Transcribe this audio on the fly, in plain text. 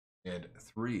And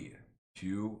 3,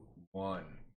 2, 1.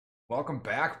 Welcome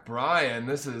back, Brian.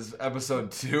 This is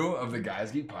episode 2 of the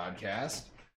Guys Geek podcast.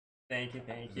 Thank you.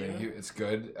 Thank you. It's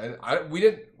good.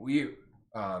 We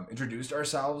introduced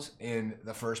ourselves in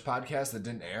the first podcast that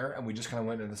didn't air, and we just kind of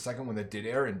went into the second one that did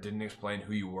air and didn't explain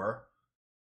who you were.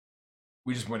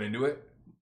 We just went into it.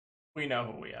 We know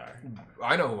who we are.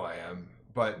 I know who I am,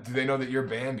 but do they know that you're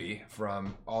Bambi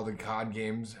from all the COD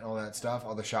games and all that stuff,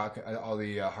 all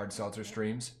the hard seltzer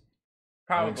streams?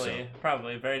 Probably.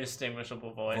 Very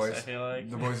distinguishable voice, I feel like.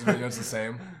 The voice is pretty much the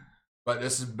same. But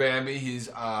this is Bambi. He's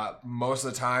most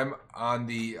of the time on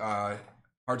the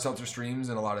hard seltzer streams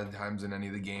and a lot of the times in any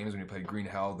of the games when you played Green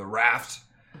Hell, The Raft.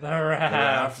 The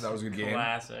Raft. That was a good game.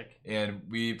 Classic. And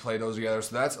we played those together.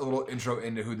 So that's a little intro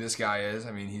into who this guy is.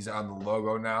 I mean, he's on the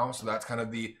logo now. So that's kind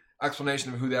of the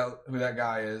explanation of who that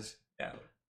guy is. Yeah.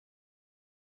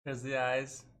 There's the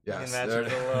eyes. Yes. Match with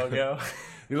the logo.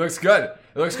 He looks good.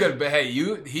 It looks good. But hey,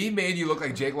 he made you look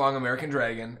like Jake Long, American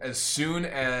Dragon, as soon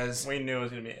as... We knew it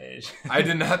was going to be Asian. I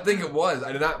did not think it was.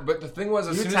 I did not. But the thing was,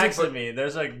 as you soon texted as me,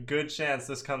 there's a good chance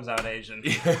this comes out Asian.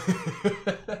 Yeah.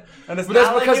 And it's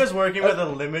not like he was working with a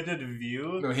limited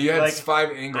view. No, he had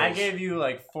 5 angles. I gave you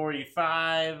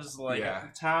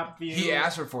 45s, top view. He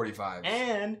asked for 45s.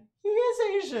 And... He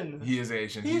is Asian. He is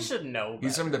Asian. He should know better.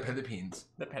 He's from the Philippines.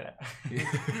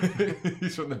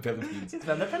 He's from the Philippines. He's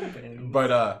from the Philippines.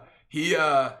 But he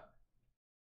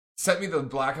sent me the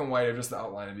black and white of just the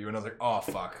outline of you, and I was like, oh,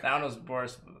 fuck. That one was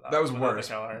worse. That was worse.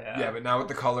 The color, yeah, but now with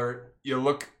the color, you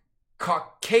look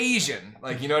Caucasian.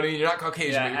 Like, you know what I mean? You're not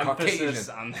Caucasian, but you're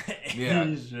Caucasian. On the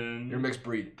Asian. You're mixed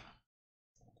breed.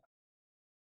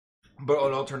 But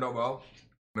it all turned out well.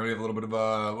 Now we have a little bit of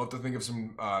we'll have to think of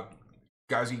some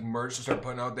Guys Geek merch to start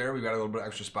putting out there. We've got a little bit of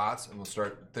extra spots, and we'll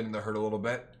start thinning the herd a little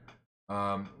bit.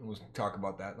 We'll talk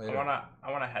about that later. I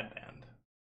want a headband.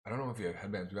 I don't know if you have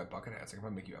headbands. We got bucket hats. I can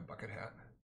probably make you a bucket hat.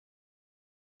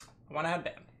 I want a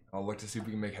headband. I'll look to see if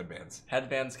we can make headbands.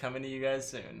 Headbands coming to you guys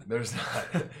soon. There's not.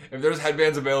 If there's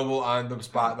headbands available on the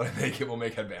spot that I make it, we'll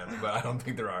make headbands. But I don't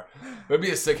think there are. It'd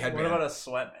be a sick headband. What about a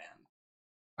sweatband?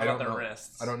 I don't know.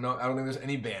 Wrists? I don't know. I don't think there's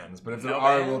any bands, but if there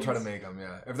are, we'll try to make them.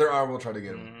 Yeah, if there are, we'll try to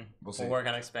get them. We'll see. We'll work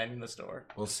on expanding the store.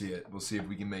 We'll see it. We'll see if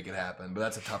we can make it happen. But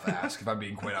that's a tough ask, if I'm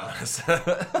being quite honest.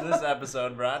 This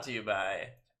episode brought to you by.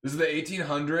 This is the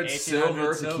 1800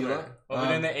 silver tequila. We're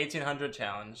doing the 1800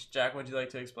 challenge. Jack, would you like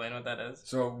to explain what that is?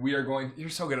 So we are going. You're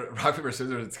so good at rock paper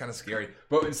scissors. It's kind of scary.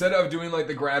 But instead of doing like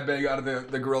the grab bag out of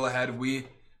the gorilla head, we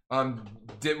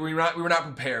were not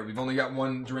prepared. We've only got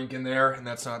one drink in there, and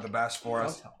that's not the best for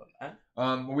us.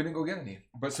 Well, we didn't go get any.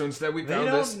 But so instead we found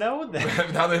this. They don't know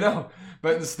that. Now they know.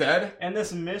 But instead. And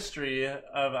this mystery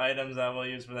of items that we'll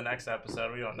use for the next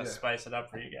episode, we want to spice it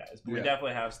up for you guys. But we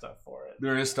definitely have stuff for it.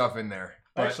 There is stuff in there.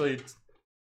 Actually,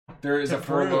 there is a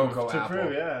Four Loko apple.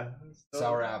 Prove, yeah.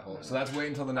 Sour apple. So that's wait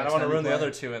until the next I don't want to ruin the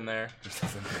other two in there.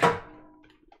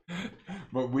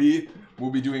 But we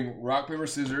will be doing rock, paper,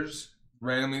 scissors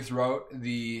randomly throughout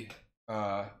the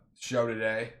show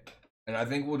today. And I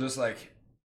think we'll just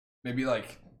maybe oh,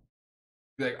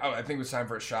 I think it's time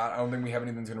for a shot. I don't think we have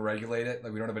anything that's going to regulate it.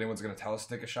 Like, we don't have anyone that's going to tell us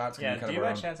to take a shot. It's gonna be kind do of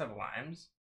you by chance have limes?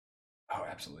 Oh,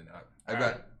 absolutely not. I've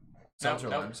got seltzer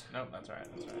limes. Nope, that's all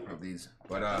right. Of these.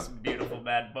 But, this beautiful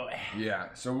bad boy. Yeah,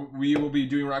 so we will be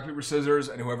doing rock, paper, scissors,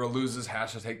 and whoever loses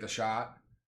has to take the shot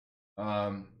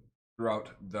throughout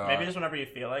the... Maybe just whenever you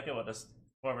feel like it,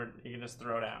 you can just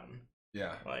throw down.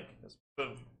 Yeah. Just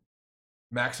boom.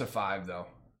 Max of 5, though.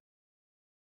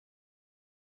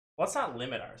 Let's not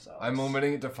limit ourselves. I'm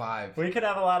limiting it to 5. We could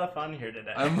have a lot of fun here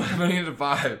today. I'm limiting it to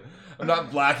 5. I'm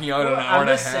not blacking out an hour and a half. I'm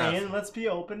just saying, let's be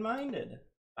open-minded.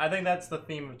 I think that's the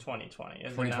theme of 2020.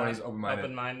 2020 is open-minded.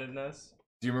 Open-mindedness.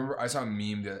 Do you remember? I saw a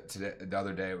meme the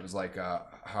other day. It was like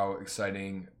how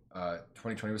exciting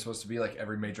 2020 was supposed to be. Like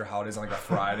every major holiday's on like a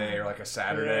Friday or like a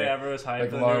Saturday. Yeah, everyone's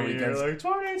hyped. Like long weekends. Like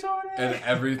 2020. And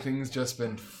everything's just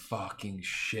been fucking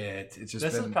shit. It's just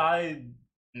this is probably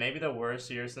maybe the worst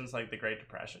year since like the Great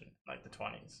Depression, like the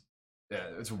 20s. Yeah,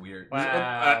 it's weird.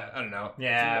 Wow. I don't know.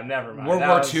 Yeah, never mind. World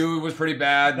War II was pretty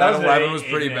bad. 9/11 was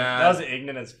pretty bad. That was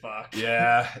ignorant as fuck.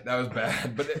 Yeah, that was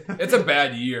bad. But it's a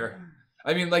bad year.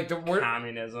 I mean, like the word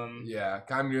communism. Yeah,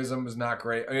 communism was not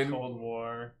great. I mean, Cold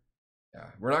War. Yeah,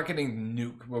 we're not getting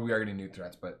nuke. Well, we are getting nuke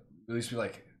threats, but at least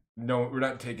we're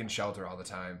not taking shelter all the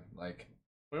time. Like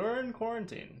we were in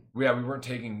quarantine. We weren't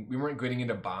getting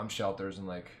into bomb shelters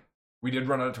and we did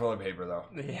run out of toilet paper though.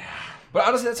 Yeah. But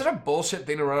honestly, that's such a bullshit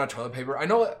thing to run out of toilet paper. I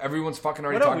know everyone's fucking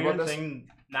already talking about this. Thing,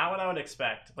 not what I would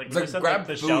expect. Like, it's you said, grab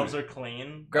the food. shelves are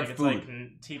clean. Grab food.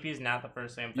 It's TP's not the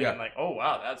first thing I'm thinking. Yeah. Oh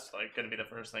wow, that's gonna be the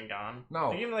first thing gone.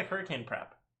 No. even hurricane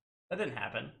prep. That didn't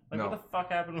happen. Like, No. what the fuck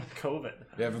happened with COVID?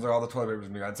 Yeah, it was like all the toilet papers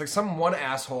in the It's like some one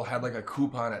asshole had like a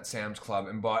coupon at Sam's Club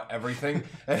and bought everything,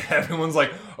 and everyone's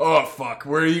like, "Oh fuck,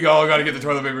 where you go? I gotta get the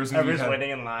toilet papers." Everyone's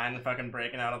waiting in line, and fucking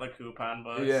breaking out of the coupon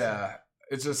books. Yeah,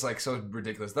 it's just like so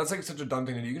ridiculous. That's like such a dumb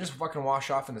thing to do. You can just fucking wash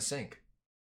off in the sink.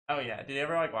 Oh yeah, did you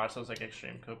ever like watch those like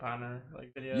extreme couponer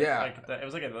like videos? Yeah, like it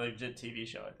was like a legit TV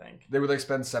show, I think. They would like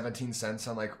spend 17 cents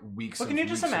on like weeks. Well, can you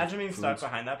just imagine being stuck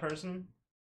behind that person?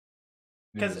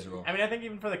 Because I mean, I think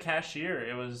even for the cashier,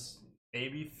 it was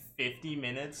maybe 50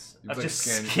 minutes of like just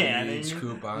scanning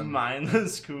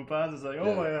mindless coupons. It's like,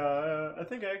 oh my, I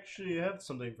think I actually have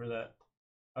something for that.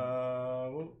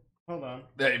 Well, hold on.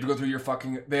 Yeah, you have to go through your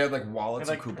fucking. They had like wallets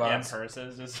and coupons. Yeah,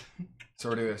 purses. Just. So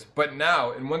ridiculous. But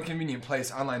now, in one convenient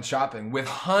place, online shopping with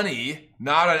Honey,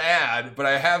 not an ad, but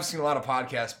I have seen a lot of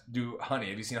podcasts do Honey.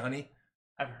 Have you seen Honey?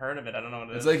 I've heard of it. I don't know what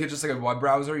it is. It's just like a web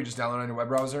browser. You just download it on your web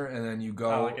browser, and then you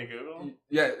go. Oh, like a Google?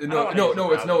 Yeah,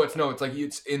 it's like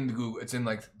it's in Google. It's in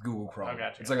like Google Chrome. Oh,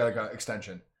 gotcha. It's like an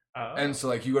extension. Oh. And so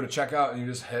like you go to checkout and you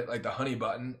just hit like the Honey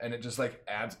button, and it just like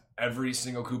adds every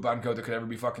single coupon code that could ever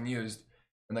be fucking used.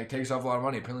 And like takes off a lot of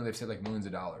money. Apparently they've saved like millions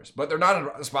of dollars. But they're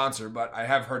not a sponsor, but I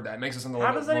have heard that. It makes it something a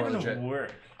little bit more legit. How does that even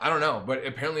work? I don't know, but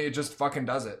apparently it just fucking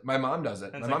does it. My mom does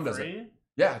it. My mom does it.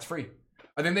 Yeah, it's free.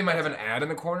 I think they might have an ad in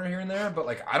the corner here and there, but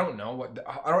like I don't know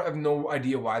I don't have no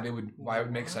idea why it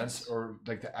would make sense or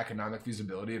like the economic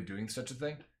feasibility of doing such a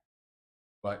thing.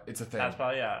 But it's a thing. That's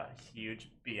probably a huge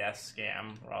BS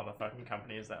scam where all the fucking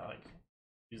companies that like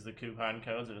use the coupon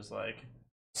codes are just like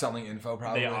selling info.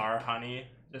 Probably they are Honey.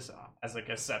 Just as like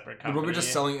a separate company. They're probably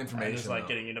just selling information. Just like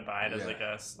getting you to buy it as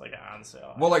like an on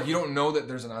sale. Well, like you don't know that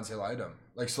there's an on sale item.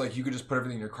 Like so, like you could just put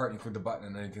everything in your cart and you click the button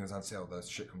and anything that's on sale, that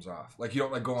shit comes off. Like you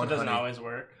don't like go on. It doesn't always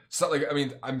work. So like I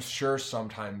mean, I'm sure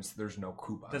sometimes there's no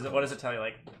coupon. What does it tell you?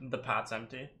 Like the pot's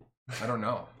empty. I don't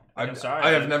know. I'm sorry.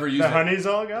 I have never used it. The Honey's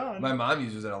all gone. My mom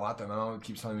uses it a lot though. My mom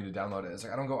keeps telling me to download it. It's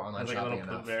like I don't go online shopping enough. Like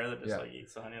a little bear that just like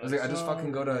eats the honey. I was like, I just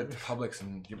fucking go to Publix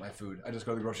and get my food. I just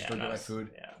go to the grocery store and get my food.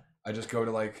 Yeah. I just go to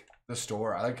like the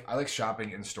store. I like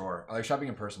shopping in store. I like shopping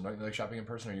in person. Don't you like shopping in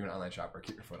person, or are you an online shopper?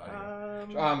 Keep your foot out of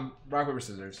here. Rock, paper,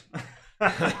 scissors.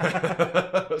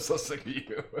 I'm so sick of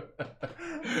you.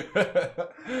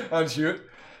 On shoot.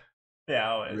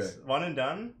 Yeah, always. Okay. One and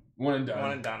done. One and done.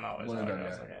 One and done always. One and done.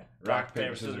 Yeah. Okay. Rock,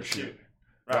 paper, scissors, shoot.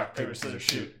 Rock, paper, scissors,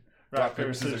 shoot. Rock,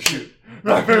 paper, scissors, shoot.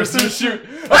 Rock, paper, scissors, shoot.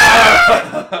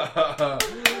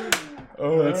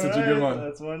 Oh, that's such a good one.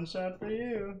 That's one shot for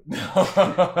you.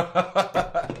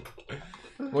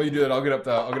 Well, you do that. I'll get up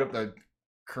the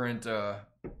current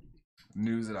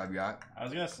news that I've got. I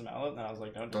was gonna smell it, and I was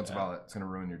like, don't smell it. It's gonna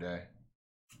ruin your day.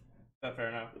 That's fair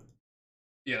enough.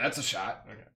 Yeah, that's a shot.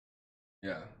 Okay.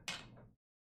 Yeah.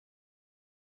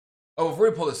 Oh, before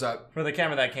we pull this up, for the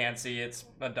camera that can't see, it's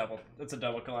a double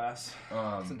glass.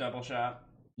 It's a double shot.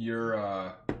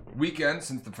 Your weekend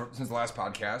since the last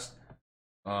podcast.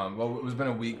 Well, it was been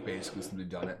a week basically since we've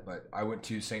done it, but I went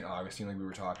to St. Augustine like we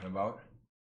were talking about.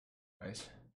 Nice.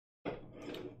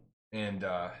 And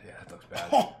yeah, that looks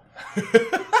bad.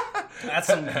 That's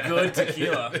some good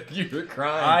tequila. You're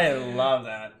crying. I love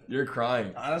that. You're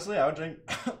crying. Honestly, I would drink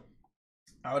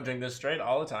this straight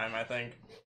all the time. I think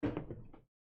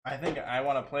I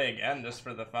want to play again just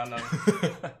for the fun of.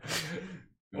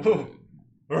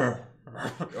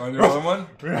 On your own one?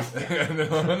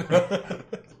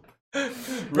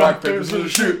 Rock, paper,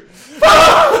 scissors, shoot.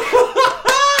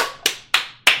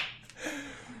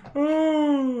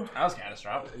 That was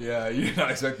catastrophic. Yeah, you did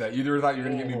not expect that. You never thought you were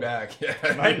going to get me back. Yeah.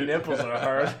 My nipples are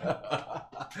hard.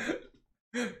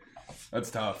 That's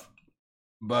tough.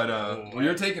 But well,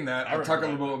 you're taking that. I'm talking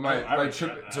a little about my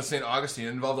trip to St. Augustine.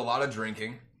 It involved a lot of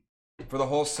drinking. For the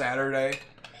whole Saturday,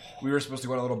 we were supposed to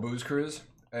go on a little booze cruise,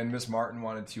 and Miss Martin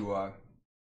wanted to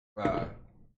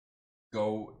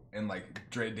go and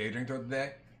like day drink throughout the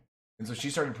day. And so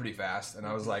she started pretty fast, and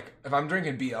I was like, if I'm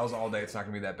drinking BLs all day, it's not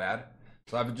gonna be that bad.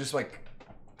 So I've been just like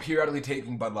periodically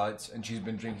taking Bud Lights, and she's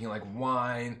been drinking like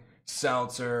wine,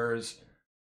 seltzers,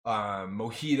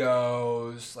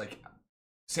 mojitos, like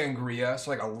sangria,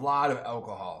 so like a lot of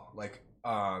alcohol. Like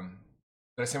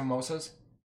did I say mimosas?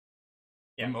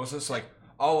 Yeah. Mimosas, so like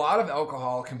a lot of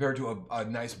alcohol compared to a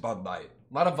nice Bud Light.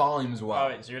 A lot of volume as well. Oh,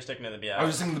 wait, so you're sticking to the BLs. I was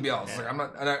just sticking to the BLs. Yeah. Like I'm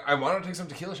not, and I wanted to take some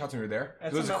tequila shots when we were there.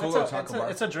 It was a cool little taco bar.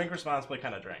 It's a drink responsibly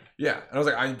kind of drink. Yeah, and I was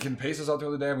like, I can pace this out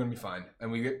through the day. I'm gonna be fine.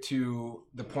 And we get to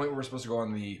the point where we're supposed to go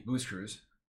on the booze cruise,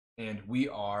 and we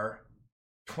are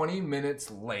 20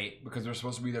 minutes late because we're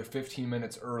supposed to be there 15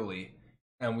 minutes early,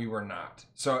 and we were not.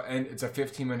 So, and it's a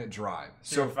 15-minute drive.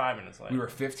 So you were 5 minutes late. We were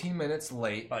 15 minutes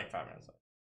late. Like 5 minutes late.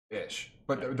 Ish.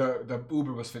 But the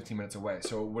Uber was 15 minutes away,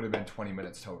 so it would have been 20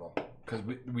 minutes total. because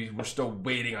we were still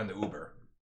waiting on the Uber.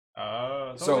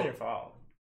 Oh, so it wasn't your fault.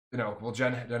 Well,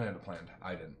 Jen had it planned.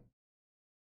 I didn't.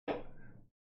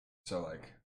 So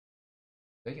like,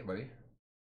 take it, buddy.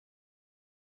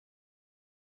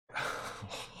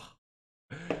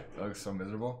 That looks so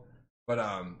miserable.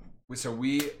 But so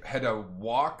we had to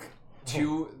walk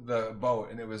to the boat,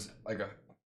 and it was like a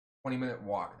 20-minute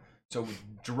walk. So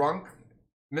drunk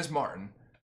Miss Martin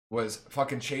was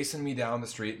fucking chasing me down the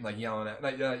street and like yelling at,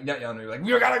 not yelling at me, like,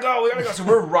 we gotta go. So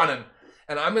we're running,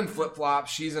 and I'm in flip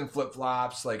flops, she's in flip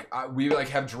flops. Like we like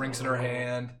have drinks in her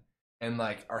hand. And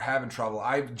like are having trouble.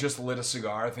 I just lit a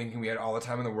cigar thinking we had all the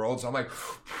time in the world. So I'm like,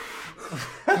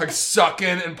 like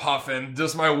sucking and puffing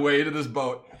just my way to this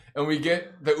boat. And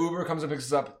the Uber comes and picks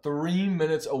us up 3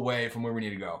 minutes away from where we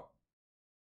need to go.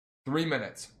 3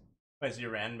 minutes. Wait, so you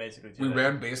ran basically We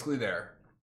ran basically there.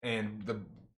 And it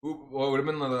would have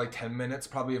been like 10 minutes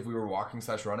probably if we were walking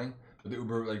 / running. But the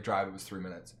Uber like drive, it was 3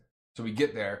 minutes. So we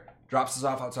get there, drops us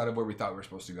off outside of where we thought we were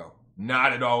supposed to go.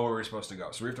 Not at all where we were supposed to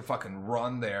go. So we have to fucking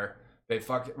run there.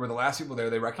 We're the last people there.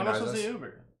 They recognized us. How much was the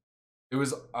Uber? It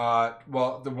was,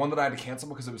 the one that I had to cancel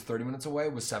because it was 30 minutes away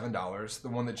was $7. The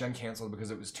one that Jen canceled because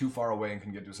it was too far away and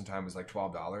couldn't get to us in time was like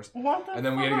 $12. What the And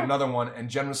then fuck? we had to get another one, and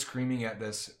Jen was screaming at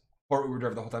this poor Uber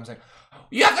driver the whole time saying,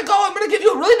 you have to go, I'm going to give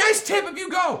you a really nice tip if you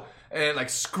go. And like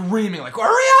screaming, like,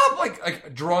 hurry up,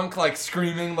 like drunk, like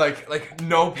screaming, like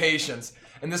no patience.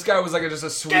 And this guy was like just a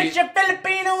sweet. Get your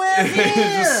Filipino in here!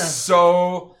 Just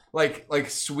so... Like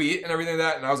sweet and everything like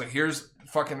that, and I was like, here's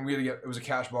fucking, it was a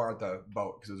cash bar at the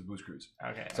boat because it was a booze cruise.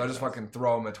 Okay. So I just fucking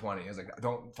throw him a 20. I was like,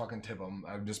 don't fucking tip him.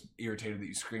 I'm just irritated that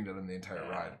you screamed at him the entire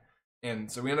ride.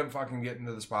 And so we ended up fucking getting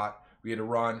to the spot. We had to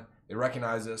run. They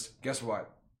recognized us. Guess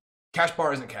what? Cash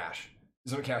bar isn't cash.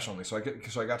 It's not cash only. So I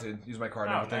got to use my card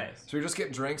and everything. Nice. So we were just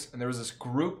getting drinks, and there was this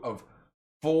group of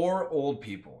 4 old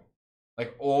people.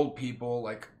 Like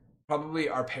probably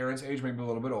our parents' age, maybe a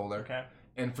little bit older. Okay.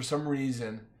 And for some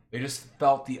reason, they just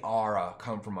felt the aura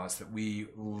come from us that we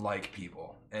like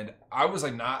people. And I was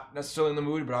like not necessarily in the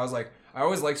mood, but I was like, I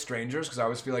always like strangers because I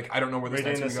always feel like I don't know where this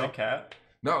night's going to go. Cat?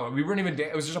 No, we weren't even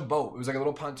it was just a boat. It was like a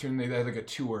little pontoon. They had like a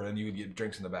tour and you would get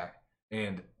drinks in the back.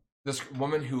 And this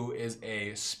woman who is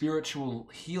a spiritual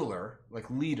healer, like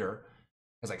leader,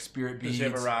 has like spirit beads. Does she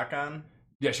have a rock on?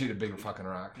 Yeah, she had a big fucking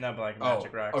rock. No, but like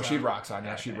magic rocks. Oh, she had rocks on.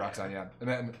 Yeah, she had rocks on. Yeah. And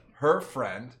then her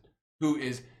friend, who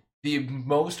is the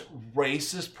most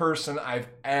racist person I've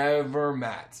ever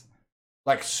met.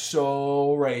 Like,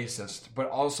 so racist. But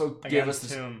also give us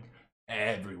this...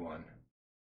 Everyone.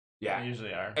 Yeah. They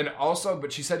usually are. And also,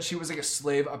 but she said she was like a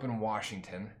slave up in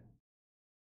Washington.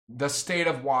 The state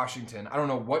of Washington. I don't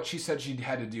know what she said she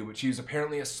had to do, but she was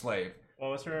apparently a slave.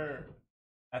 What was her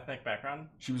ethnic background?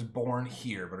 She was born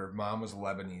here, but her mom was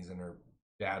Lebanese and her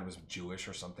dad was Jewish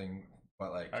or something.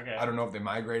 But like, okay. I don't know if they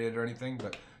migrated or anything,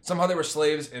 but somehow they were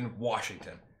slaves in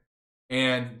Washington.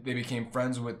 And they became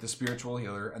friends with the spiritual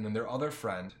healer. And then their other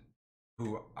friend,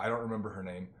 who I don't remember her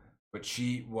name, but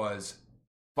she was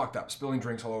fucked up, spilling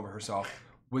drinks all over herself,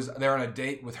 was there on a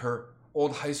date with her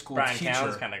old high school teacher.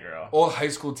 Brian kind of girl. Old high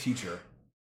school teacher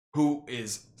who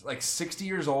is like 60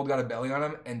 years old, got a belly on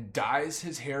him, and dyes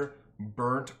his hair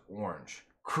burnt orange.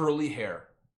 Curly hair.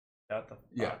 Shut the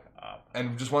fuck up.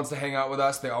 And just wants to hang out with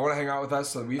us. They all want to hang out with us.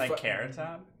 So we like Carrot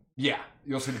Top? Yeah.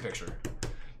 You'll see the picture.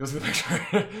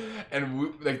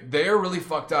 And they are really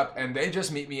fucked up, and they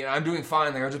just meet me, and I'm doing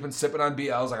fine. Like, I've just been sipping on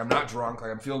BLs. Like, I'm not drunk.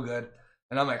 Like, I'm feel good.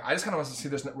 And I'm like, I just kind of want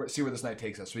to see where this night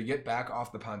takes us. So we get back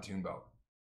off the pontoon boat.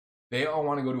 They all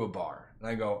want to go to a bar. And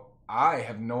I go, I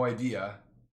have no idea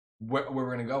where we're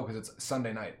going to go because it's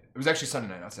Sunday night. It was actually Sunday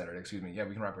night, not Saturday. Excuse me. Yeah,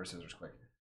 we can rock, paper, scissors quick.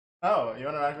 Oh, you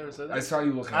want to rock, paper, scissors? I saw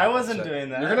you looking. I wasn't doing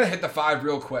that. You're going to hit the 5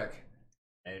 real quick.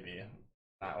 Maybe.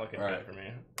 Not looking good for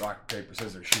me. Rock, paper,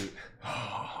 scissors, shoot.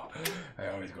 Oh, I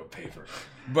always go paper.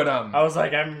 But I was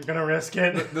like, I'm going to risk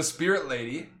it. The spirit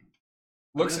lady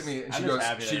looks at me and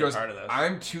she goes,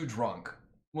 I'm too drunk.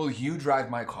 Will you drive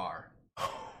my car?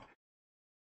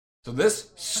 So this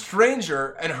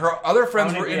stranger and her other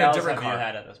friends were in a different car. How many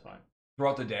BLs have you had at this point?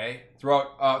 Throughout the day?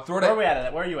 Throughout Where are we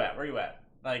at? Where are you at?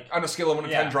 Like on a scale of 1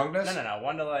 to 10 drunkenness? No.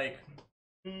 1 to like...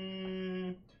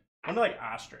 1 to like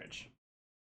ostrich.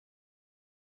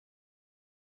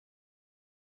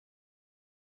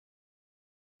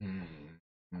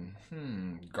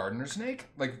 Gardener snake?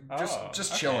 Like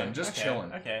just chilling,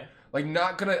 chilling. Okay. Like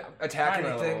not gonna attack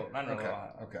anything.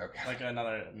 Okay. Like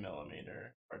another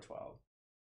millimeter or 12.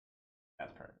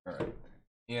 That's perfect. All right.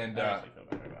 And I actually feel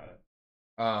better about it.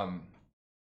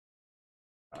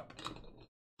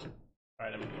 All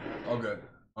right, oh good.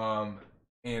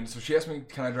 And so she asked me,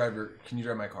 can you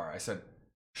drive my car? I said,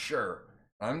 sure.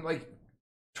 I'm like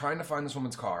trying to find this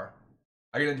woman's car.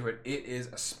 I get into it. It is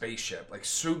a spaceship, like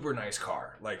super nice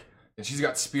car. Like, and she's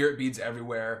got spirit beads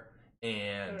everywhere.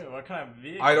 And what kind of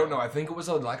vehicle? I don't know. I think it was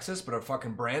a Lexus, but a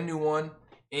fucking brand new one.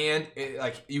 And it,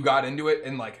 like, you got into it,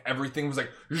 and like everything was like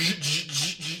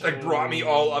brought me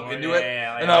all up into it.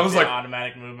 Yeah, and I was like,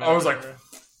 automatic movement. I was like,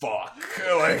 fuck.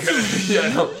 Like,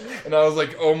 yeah. No. And I was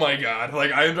like, oh my god.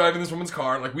 Like, I am driving this woman's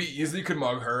car. Like, we easily could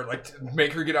mug her, like,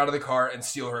 make her get out of the car and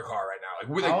steal her car right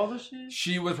now. Like, how old is she?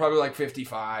 She was probably like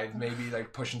 55, maybe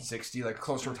like pushing 60, like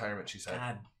close to retirement. She said,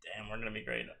 "God damn, we're gonna be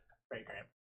great grandpa."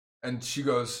 And she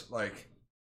goes like,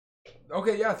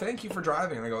 okay, yeah, thank you for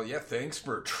driving. And I go, yeah, thanks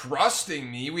for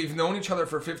trusting me. We've known each other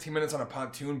for 15 minutes on a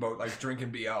pontoon boat, like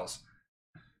drinking BLs.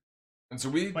 And so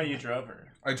we... Wait, you drove her?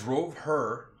 I drove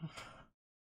her.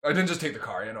 I didn't just take the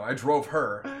car, you know. I drove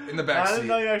her in the back seat. I didn't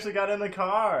know you actually got in the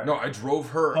car. No, I drove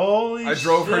her. Holy shit. I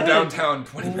drove her downtown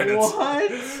 20 minutes.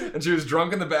 What? And she was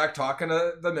drunk in the back talking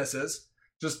to the missus.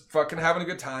 Just fucking having a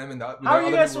good time. And how are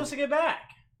you guys supposed to get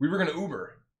back? We were going to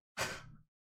Uber.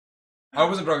 I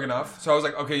wasn't drunk enough, so I was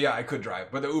like, okay, yeah, I could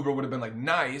drive. But the Uber would have been like,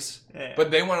 nice. Yeah. But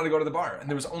they wanted to go to the bar, and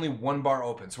there was only one bar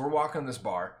open. So we're walking in this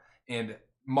bar, and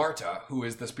Marta, who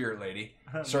is the spirit lady,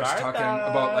 starts talking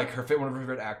about like one of her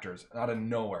favorite actors. And out of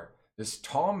nowhere, this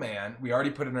tall man, we already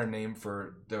put in our name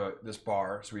for this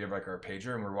bar, so we have like our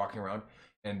pager, and we're walking around,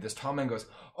 and this tall man goes,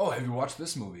 oh, have you watched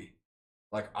this movie?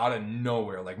 Like out of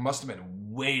nowhere, like must have been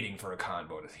waiting for a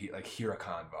convo to hear a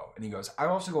convo. And he goes, I'm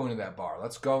also going to that bar.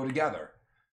 Let's go together.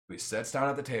 He sits down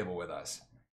at the table with us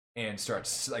and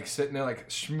starts like sitting there like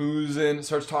schmoozing,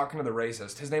 starts talking to the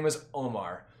racist. His name is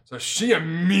Omar. So she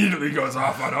immediately goes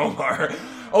off on Omar.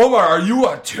 Omar, are you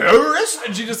a terrorist?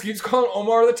 And she just keeps calling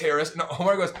Omar the terrorist. And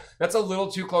Omar goes, that's a little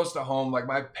too close to home. Like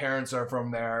my parents are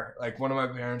from there. Like one of my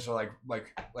parents are like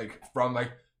from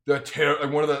like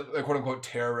one of the like, quote unquote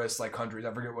terrorist like countries.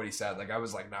 I forget what he said. Like I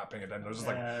was like not paying attention. I was just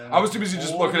like I was too busy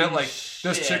just looking at like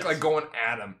this chick like going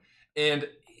at him. And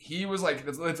he was like,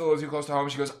 it's a little too close to home.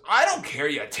 She goes, I don't care,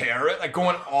 you terrorist. Like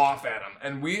going off at him.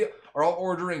 And we are all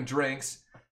ordering drinks.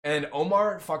 And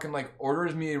Omar fucking like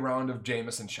orders me a round of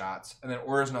Jameson shots and then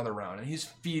orders another round. And he's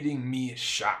feeding me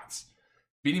shots.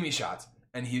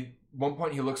 And one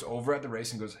point he looks over at the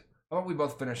race and goes, how about we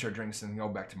both finish our drinks and go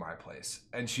back to my place?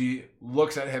 And she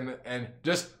looks at him and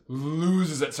just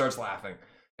loses it, starts laughing.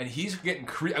 And he's getting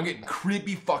I'm getting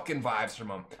creepy fucking vibes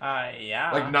from him. Yeah.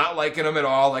 Like not liking him at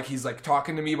all. Like he's like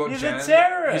talking to me about Jen. He's a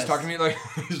terrorist. He's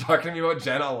talking to me about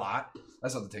Jen a lot. I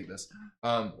still have to take this.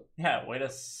 Yeah, way to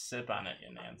sip on it,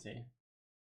 you Nancy.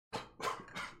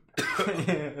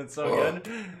 It's so good.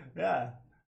 Yeah.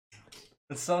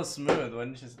 It's so smooth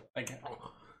when she's like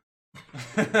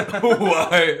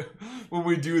why would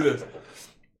we do this?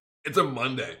 It's a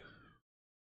Monday.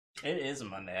 It is a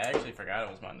Monday. I actually forgot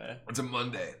it was Monday. It's a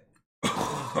Monday.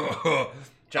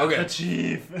 John the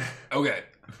Chief. Okay.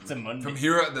 It's a Monday. From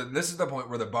here, this is the point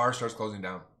where the bar starts closing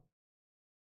down.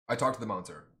 I talked to the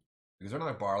bouncer. Because there's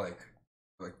another bar, like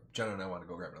Jen and I want to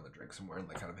go grab another drink somewhere and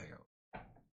like kind of hang out.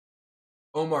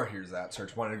 Omar hears that,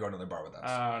 starts wanting to go to another bar with us.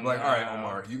 I'm like, all right,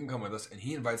 Omar, you can come with us. And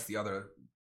he invites the other,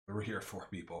 we're here 4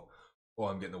 people. Oh,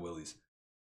 I'm getting the willies.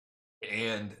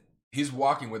 And he's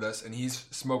walking with us and he's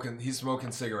smoking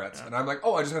cigarettes. Yeah. And I'm like,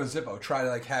 oh, I just got a Zippo. Try to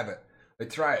like have it. Like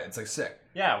try it. It's like sick.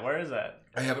 Yeah, where is that?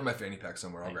 I have it in my fanny pack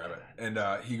somewhere. I'll grab it. And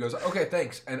he goes, okay,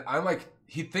 thanks. And I'm like,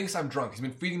 he thinks I'm drunk. He's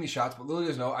been feeding me shots, but Lily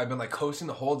doesn't know. I've been like coasting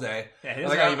the whole day. Yeah, he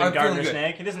doesn't know you've been Gardner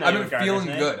Snake. He doesn't know you've been feeling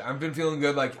good. I've been feeling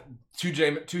good. Like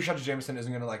 2 shots of Jameson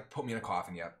isn't gonna like put me in a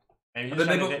coffin yet.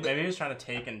 Maybe he was trying to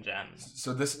take in Jen.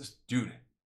 So this is dude.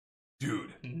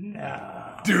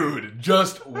 No. Dude,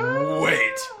 just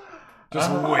wait.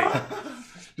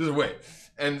 Just wait.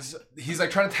 And so he's like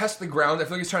trying to test the ground. I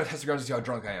feel like he's trying to test the ground to see how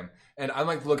drunk I am. And I'm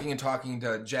like looking and talking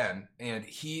to Jen, and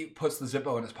he puts the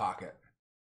Zippo in his pocket.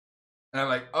 And I'm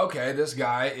like, okay, this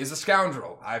guy is a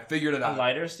scoundrel. I figured it out. A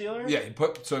lighter stealer? Yeah, he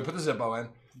put the Zippo in.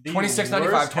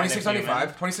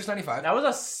 $26.95. That was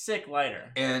a sick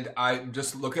lighter. And I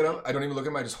just look at him. I don't even look at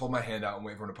him. I just hold my hand out and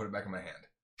wait for him to put it back in my hand.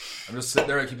 I'm just sitting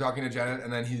there. I keep talking to Janet,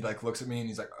 and then he like looks at me and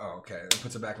he's like, "Oh, okay," and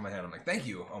puts it back in my hand. I'm like, "Thank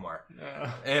you, Omar."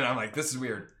 And I'm like, "This is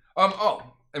weird." And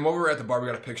while we were at the bar, we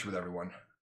got a picture with everyone.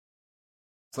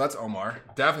 So that's Omar.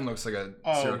 Definitely looks like a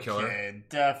serial killer. Okay,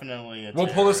 definitely. We'll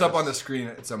pull this up on the screen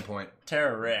at some point.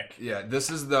 Terror Rick. Yeah, this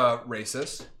is the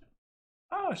racist.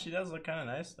 Oh, she does look kind of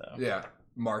nice though. Yeah,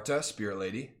 Marta, spirit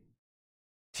lady,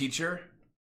 teacher,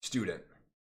 student.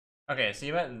 Okay, so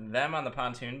you met them on the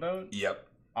pontoon boat? Yep.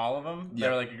 All of them? Yep.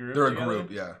 They're like a group? They're together? A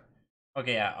group, yeah.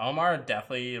 Okay, yeah. Omar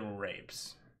definitely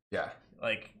rapes. Yeah.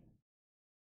 Like,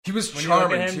 he was charming, when you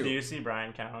look at him, too. Do you see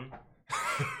Brian Cowan?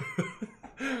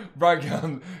 Brian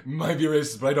Callen might be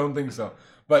racist, but I don't think so.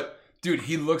 But dude,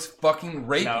 he looks fucking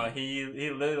rapey. No, he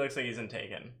literally looks like he's in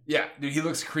Taken. Yeah, dude, he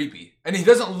looks creepy, and he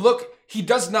does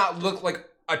not look like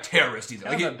a terrorist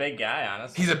either. He's a big guy,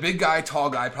 honestly. He's a big guy, tall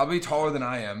guy, probably taller than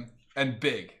I am, and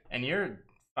big. And you're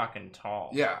fucking tall.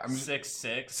 Yeah, I'm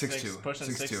 6'6", 6'2", pushing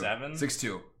 6'7".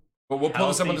 6'2". But we'll pull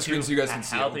this up on the screen so you guys can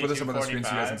see it. We'll put this up on the screen so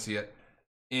you guys can see it.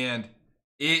 And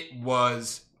it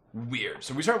was weird.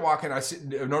 So we started walking. I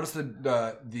noticed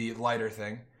the lighter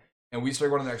thing, and we started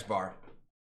going to the next bar.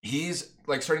 He's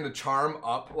like starting to charm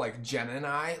up like Jen and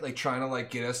I, like trying to like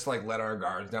get us to like let our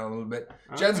guards down a little bit.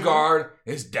 Jen's guard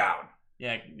is down.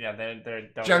 Yeah, they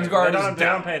don't. Jen's guard is down. They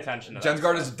don't pay attention to that. Jen's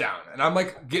guard is down, and I'm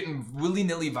like getting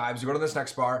willy-nilly vibes. We go to this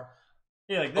next bar.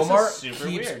 Yeah, like this Omar is super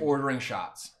keeps weird. ordering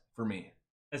shots for me.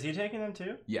 Is he taking them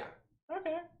too? Yeah.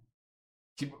 Okay.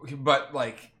 But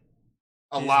like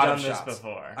He's lot done of this shots.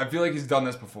 Before. I feel like he's done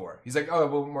this before. He's like, oh,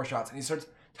 we'll more shots, and he starts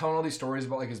telling all these stories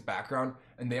about like his background,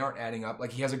 and they aren't adding up.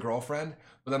 Like he has a girlfriend,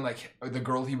 but then like the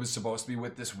girl he was supposed to be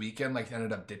with this weekend like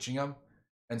ended up ditching him,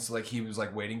 and so like he was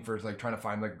like waiting for like trying to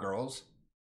find like girls,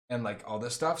 and like all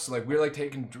this stuff. So like we're like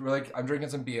I'm drinking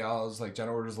some BLs. Like Jen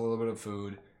orders a little bit of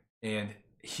food, and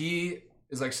he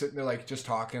is like sitting there like just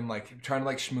talking, like trying to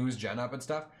like schmooze Jen up and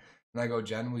stuff. And I go,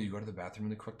 Jen, will you go to the bathroom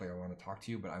really quick? Like, I want to talk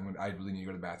to you, but I really need to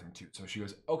go to the bathroom too. So she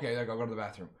goes, okay, like, I'll go to the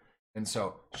bathroom. And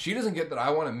so she doesn't get that I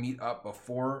want to meet up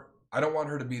before. I don't want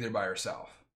her to be there by herself.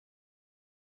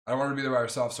 I don't want her to be there by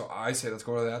herself. So I say, let's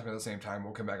go to the bathroom at the same time.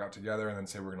 We'll come back out together and then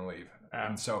say we're going to leave.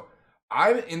 And so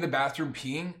I'm in the bathroom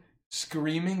peeing,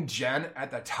 screaming Jen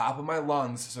at the top of my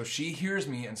lungs. So she hears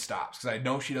me and stops because I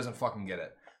know she doesn't fucking get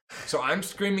it. So I'm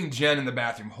screaming Jen in the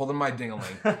bathroom, holding my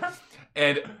ding-a-ling.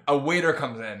 And a waiter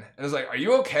comes in and is like, are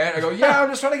you okay? And I go, yeah, I'm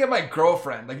just trying to get my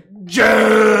girlfriend. Like,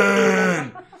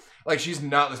 Jen! Like, she's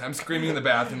not listening. I'm screaming in the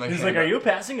bathroom. Like, he's like, are you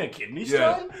passing a kidney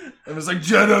stone? And it's like,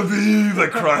 Genevieve!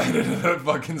 Like, crying into the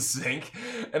fucking sink.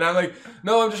 And I'm like,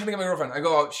 no, I'm just trying to get my girlfriend. I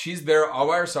go out. She's there all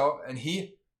by herself. And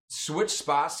he switched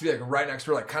spots to be, like, right next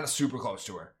to her, like, kind of super close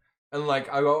to her. And, like,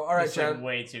 I go, all right, it's Jen. Like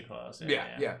way too close.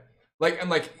 Yeah. Like, and,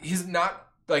 like, he's not...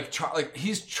 Like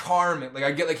he's charming. Like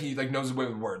I get like he like knows his way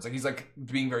with words. Like he's like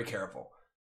being very careful.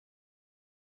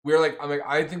 I'm like,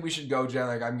 I think we should go, Jen.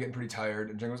 Like I'm getting pretty tired.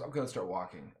 And Jen goes, okay, let's start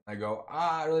walking. I go,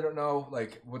 I really don't know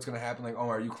like what's gonna happen. Like, oh,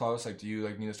 are you close? Like, do you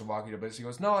like need us to walk you to a place? He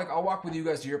goes, no, like I'll walk with you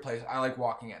guys to your place. I like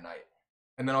walking at night,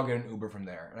 and then I'll get an Uber from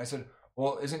there. And I said,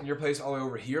 well, isn't your place all the way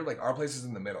over here? Like our place is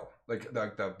in the middle. Like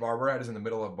the bar we're at is in the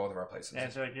middle of both of our places. Yeah,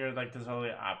 so like you're like the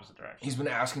totally opposite direction. He's been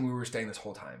asking where we were staying this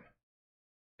whole time.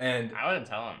 And I wouldn't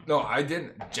tell him. No, I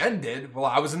didn't. Jen did. Well,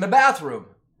 I was in the bathroom.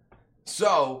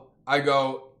 So I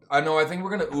go, I think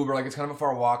we're going to Uber. Like, it's kind of a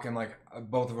far walk, and, like,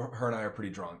 both of her and I are pretty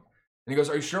drunk. And he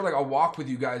goes, are you sure? Like, I'll walk with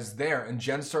you guys there. And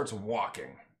Jen starts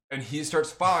walking. And he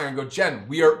starts following. And I go, Jen,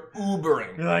 we are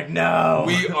Ubering. You're like, no.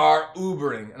 We are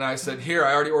Ubering. And I said, here,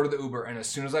 I already ordered the Uber. And as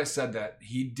soon as I said that,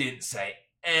 he didn't say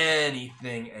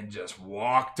anything and just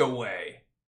walked away.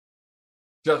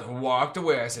 Just walked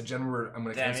away. I said, Jen, I'm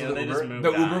going to cancel the Uber.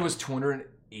 The Uber was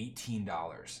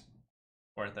 $218.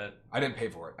 Worth it. I didn't pay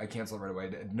for it. I canceled it right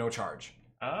away. No charge.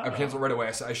 Oh. I canceled it right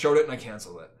away. I showed it and I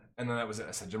canceled it. And then that was it.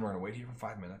 I said, Jen, we're going to wait here for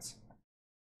 5 minutes.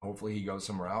 Hopefully he goes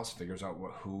somewhere else, figures out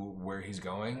where he's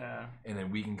going. Yeah. And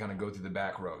then we can kind of go through the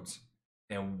back roads.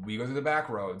 And we go through the back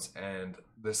roads and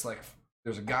there's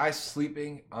a guy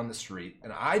sleeping on the street.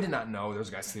 And I did not know there was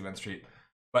a guy sleeping on the street.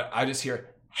 But I just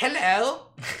hear, hello.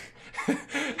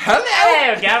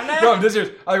 Hello, Governor. No, I'm just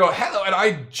serious. I go, hello, and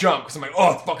I jump because I'm like,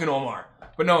 oh, fucking Omar.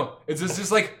 But no, it's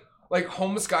just like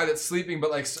homeless guy that's sleeping,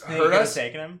 but like heard us.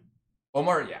 Taking him?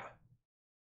 Omar, yeah.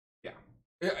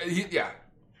 I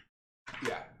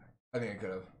think I could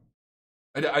have.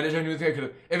 I genuinely think I could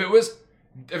have. If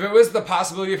it was the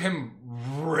possibility of him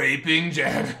raping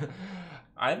Jen.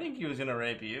 I think he was gonna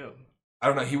rape you. I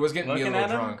don't know. He was getting me a little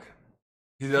drunk.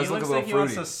 He does look a little like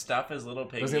fruity. He wants to stuff his little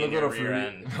piggy in your rear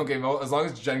end. Okay, well, as long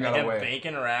as Jen got away.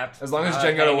 Bacon wrapped. As long as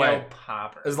Jen got away.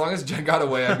 As long as Jen got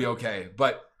away, I'd be okay.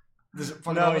 But this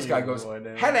fucking homeless guy goes,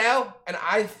 hello, and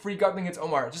I freak out thinking it's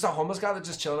Omar. Just a homeless guy that's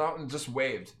just chilling out and just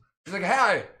waved. He's like,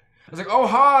 hi. I was like, oh,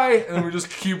 hi. And then we just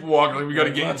keep walking. Like, we got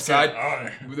to get inside.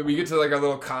 We get to like a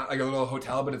little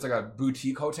hotel, but it's like a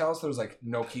boutique hotel. So there's like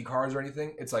no key cards or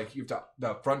anything. It's like you have to,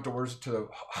 the front doors to the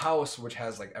house, which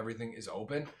has like everything is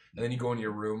open. And then you go into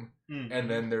your room, and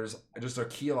then there's just a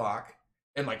key lock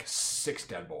and like 6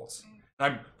 deadbolts.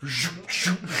 And I'm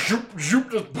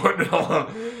just putting it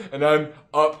on, and I'm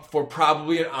up for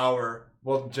probably an hour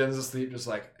while Jen's asleep, just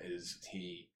like, is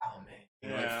he coming?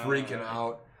 Like freaking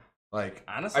out. Like,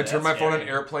 honestly, I turned my phone on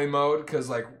airplane mode because,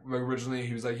 like, originally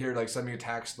he was like, "Here, like, send me a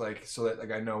text, like, so that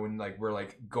like I know when like we're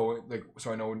like going, like,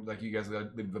 so I know when like you guys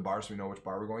leave the bar, so we know which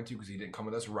bar we're going to." Because he didn't come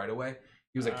with us right away.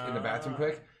 He was like in the bathroom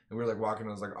quick, and we were like walking.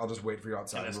 And I was like, "I'll just wait for you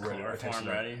outside." And we're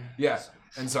ready. Yeah.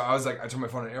 And so I was like, I turned my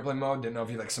phone on airplane mode. Didn't know if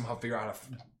he like somehow figure out how to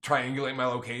triangulate my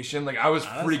location. Like, I was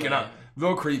freaking out, a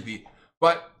little creepy,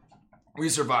 but. We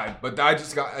survived, but I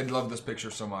love this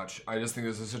picture so much. I just think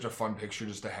this is such a fun picture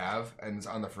just to have, and it's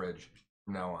on the fridge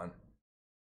from now on.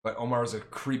 But Omar is a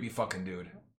creepy fucking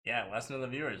dude. Yeah, lesson to the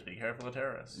viewers, be careful of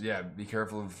terrorists. Yeah, be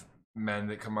careful of men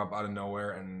that come up out of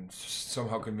nowhere and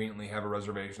somehow conveniently have a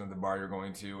reservation at the bar you're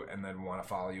going to and then want to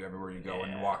follow you everywhere you go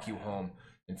and walk you home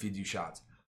and feed you shots.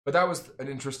 But that was an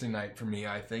interesting night for me,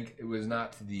 I think. It was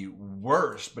not the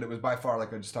worst, but it was by far,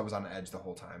 like, I was on edge the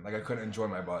whole time. Like, I couldn't enjoy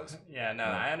my buzz. Yeah, no,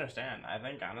 I understand. I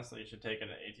think, honestly, you should take an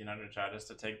 1800 shot just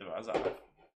to take the buzz off.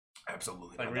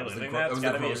 Absolutely. Like, reliving that?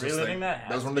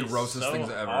 That was one of the grossest things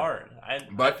ever. Hard.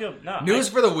 But I feel, news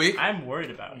for the week. I'm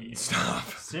worried about you. Stop.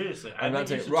 Seriously. I'm not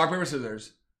taking rock, paper,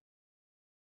 scissors.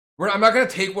 I'm not going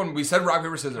to take one. We said rock,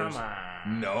 paper, scissors. Come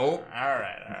on. No. All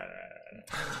right.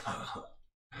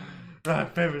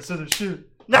 Rock, paper, scissors, shoot.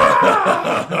 No!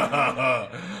 I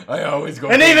always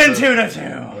go. And even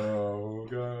 2-2. Oh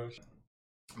gosh.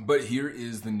 But here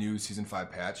is the new season 5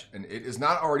 patch, and it is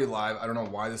not already live. I don't know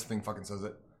why this thing fucking says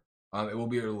it. It will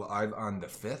be live on the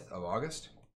 5th of August,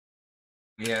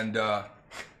 and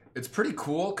it's pretty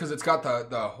cool because it's got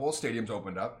the whole stadium's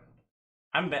opened up.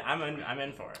 I'm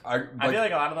in for it. I feel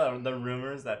like a lot of the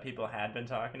rumors that people had been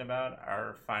talking about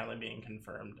are finally being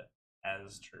confirmed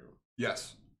as true.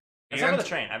 Yes. Except for the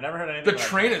train. I've never heard anything. The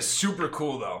train is super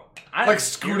cool though. Like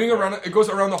scooting around it goes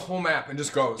around the whole map and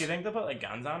just goes. Do you think they'll put like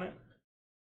guns on it?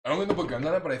 I don't think they'll put guns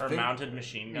on it, but I think mounted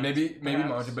machine guns. Maybe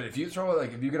mounted. But if you throw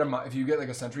like if you get like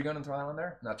a sentry gun and throw it on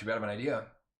there, not too bad of an idea.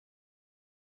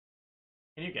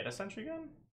 Can you get a sentry gun?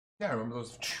 Yeah, I remember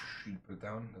those. You put it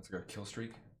down. That's like a kill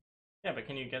streak. Yeah, but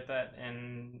can you get that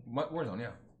in Warzone?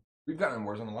 Yeah, we've gotten in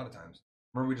Warzone a lot of times.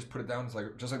 Remember, we just put it down. It's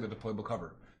like just like the deployable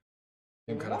cover.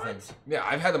 Same kind of thing. Yeah,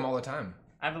 I've had them all the time.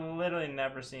 I've literally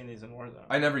never seen these in Warzone.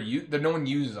 I never use. No one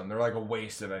uses them. They're like a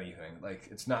waste of anything. Like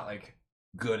it's not like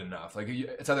good enough. Like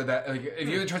it's either that. Like if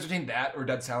you try to obtain that or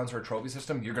Dead Silence or a trophy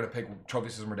system, you're gonna pick trophy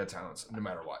system or Dead Silence no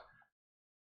matter what.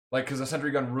 Like because a sentry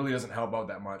gun really doesn't help out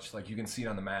that much. Like you can see it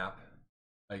on the map.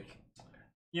 Like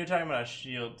you're talking about a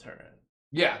shield turret.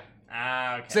 Yeah.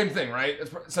 Ah, okay. Same thing, right? It's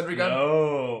sentry gun.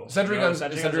 No. Sentry gun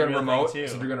remote.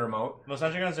 Sentry gun remote. Well,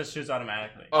 sentry guns just shoots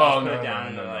automatically. Oh no,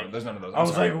 there's none of those. I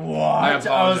was like, what?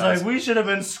 I was like, we should have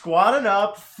been squatting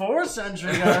up for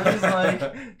sentry guns.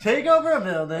 Like, take over a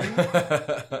building.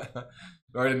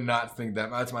 I did not think that.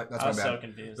 That's my bad. I was so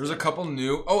confused. There's a couple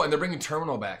new. Oh, and they're bringing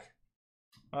Terminal back.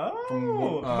 Oh,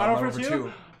 from Modern Warfare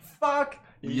 2. Fuck.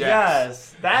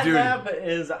 Yes. That map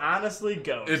is honestly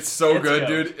ghost. It's so good,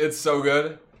 dude. It's so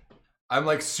good. I'm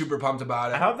like super pumped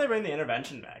about it. I hope they bring the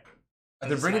intervention back.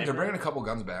 They're bringing a couple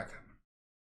guns back.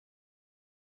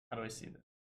 How do I see that?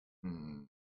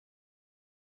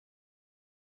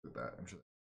 Look at that. I'm sure.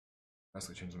 That's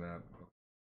like change the map.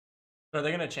 Are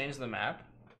they gonna change the map?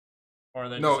 Or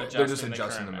they're just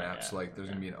adjusting the map. So like, there's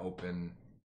gonna be an open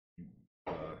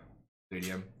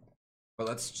stadium. But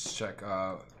let's check.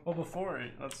 Well, before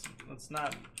let's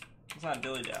not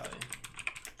dilly dally.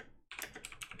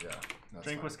 Yeah.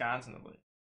 Drink fine. Wisconsin, I believe.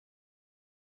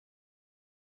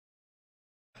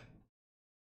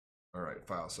 All right,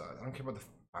 file size. I don't care about the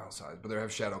file size, but they have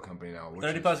Shadow Company now.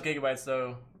 30 plus gigabytes,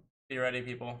 though. Be ready,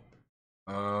 people.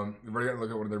 We've already got to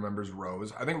look at one of their members,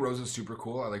 Rose. I think Rose is super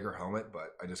cool. I like her helmet,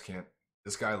 but I just can't.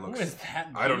 This guy looks. Who is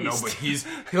that beast? I don't know, but he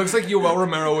looks like Yoel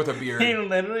Romero with a beard. He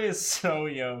literally is so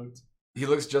yoked. He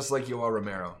looks just like Yoel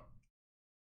Romero.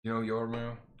 You know Yoel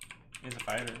Romero? He's a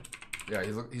fighter. Yeah,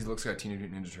 he looks like a Teenage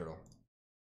Mutant Ninja Turtle.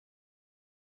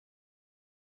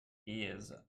 He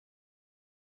is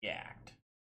yacked.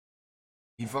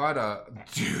 He fought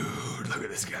dude. Look at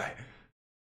this guy.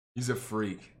 He's a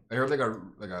freak. I heard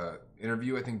like a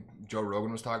interview. I think Joe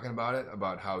Rogan was talking about it,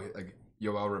 about how like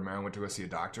Yoel Romero went to go see a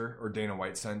doctor, or Dana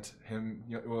White sent him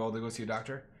to go see a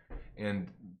doctor, and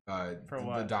for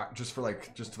what? Just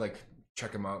to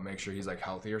check him out, make sure he's like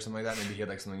healthy or something like that. Maybe he had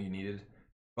like something he needed.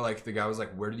 But like the guy was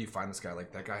like, "Where did you find this guy?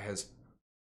 Like that guy has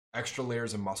extra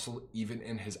layers of muscle even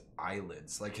in his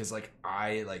eyelids. Like his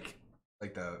eye like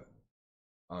the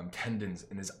tendons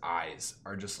in his eyes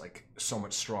are just like so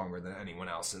much stronger than anyone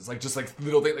else's. Like just like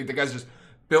little thing. Like the guy's just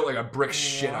built like a brick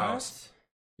shit house."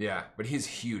 Yeah, but he's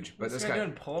huge. But this guy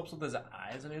doing pull-ups with his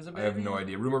eyes and he's a baby? I have no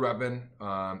idea. Rumor weapon,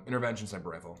 intervention sniper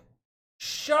rifle.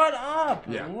 Shut up!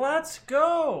 Yeah. Let's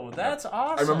go! That's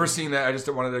awesome. I remember seeing that. I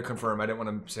just wanted to confirm. I didn't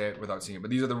want to say it without seeing it. But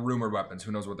these are the rumored weapons.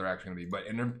 Who knows what they're actually going to be?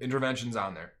 But interventions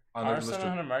on there.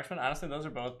 R700 Marksman. Honestly, those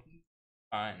are both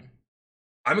fine.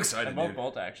 I'm excited. They're both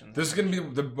bolt actions. This is going to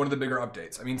be one of the bigger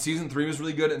updates. I mean, season 3 was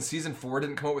really good, and season 4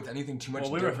 didn't come out with anything too much.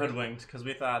 Well, we were hoodwinked because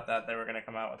we thought that they were going to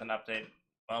come out with an update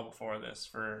well before this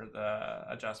for the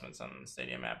adjustments on the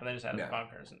stadium map, and they just added the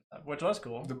bunkers and stuff, which was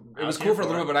cool. It was cool for a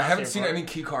little bit, but I haven't seen any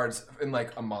key cards in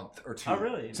like a month or 2. Oh,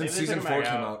 really? Since season 4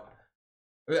 came out.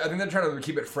 I think they're trying to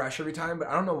keep it fresh every time, but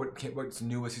I don't know what's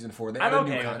new with season 4. They added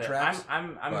new contracts.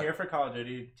 I'm here for Call of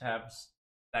Duty to have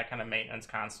that kind of maintenance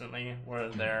constantly, where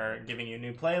they're giving you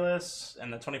new playlists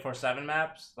and the 24/7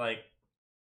 maps. Like,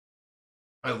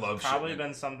 I love probably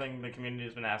been something the community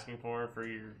has been asking for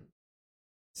your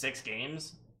 6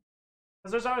 games,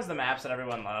 because there's always the maps that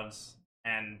everyone loves,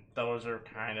 and those are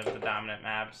kind of the dominant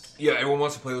maps. Yeah, everyone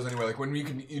wants to play those anyway. Like when you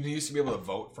used to be able to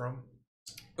vote for them.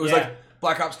 It was like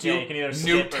Black Ops 2,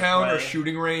 Nuketown or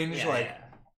Shooting Range,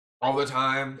 all the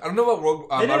time. I don't know about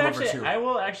Modern Warfare 2. I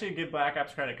will actually give Black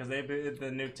Ops credit because they did the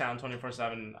Nuketown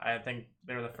 24/7. I think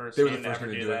they were the first. They were the first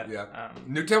to do that. Yeah,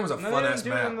 Nuketown was a fun ass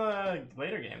map. In the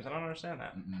later games, I don't understand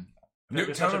that.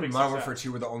 Nuketown and Modern Warfare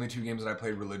 2 were the only 2 games that I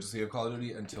played religiously of Call of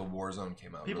Duty until Warzone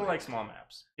came out. People like small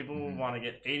maps. People want to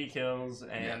get 80 kills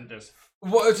and just.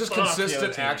 Well, it's just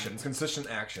consistent action. It's consistent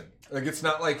action. Like it's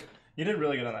not like. You did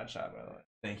really good on that shot, by the way.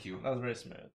 Thank you. That was very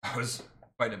smooth. I was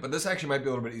fighting it, but this actually might be a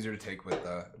little bit easier to take with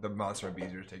the monster. Might be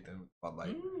easier to take than Bud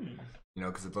Light. You know,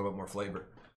 because it's a little bit more flavor.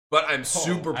 But I'm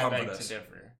super pumped for this.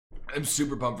 I'm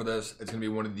super pumped for this. It's gonna be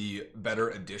one of the better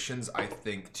additions, I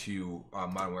think, to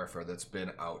Modern Warfare that's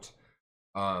been out.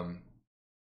 And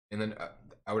then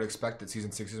I would expect that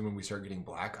season 6 is when we start getting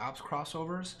Black Ops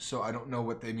crossovers. So I don't know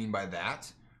what they mean by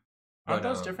that. Aren't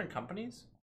those different companies?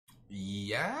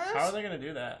 Yes. How are they gonna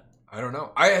do that? I don't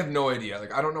know. I have no idea.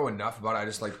 Like I don't know enough about it. I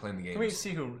just like playing the games. Can we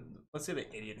see who? Let's see the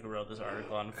idiot who wrote this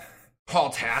article on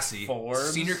Paul Tassi,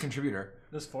 Forbes, senior contributor.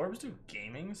 Does Forbes do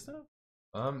gaming stuff?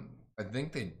 I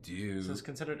think they do. Is this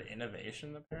considered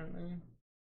innovation? Apparently.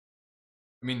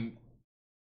 I mean,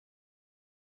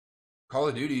 Call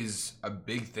of Duty is a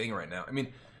big thing right now. I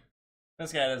mean,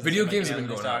 this guy doesn't. Video games have been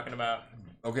going talking about.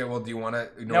 Okay, well, do you want to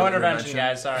ignore no intervention,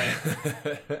 guys? Sorry.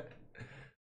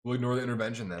 We'll ignore the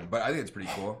intervention then, but I think it's pretty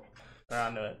cool. We're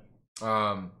onto it.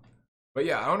 But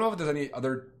yeah, I don't know if there's any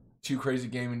other too crazy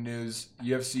gaming news.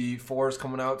 UFC 4 is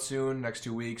coming out soon, next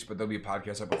 2 weeks, but there'll be a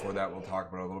podcast up before that. We'll talk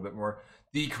about it a little bit more.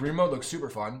 The career mode looks super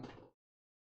fun.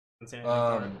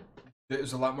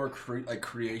 There's a lot more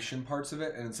creation parts of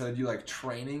it, and instead of you like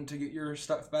training to get your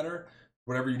stuff better,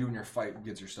 whatever you do in your fight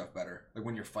gets your stuff better. Like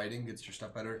when you're fighting, gets your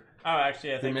stuff better. Oh,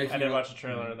 actually, I think I did watch a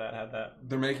trailer that had that.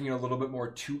 They're making it a little bit more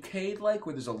 2K-like,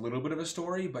 where there's a little bit of a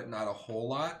story, but not a whole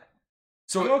lot.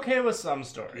 So I'm okay with some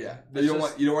story. Yeah, you don't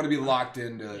want to be locked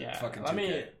into fucking 2K. Let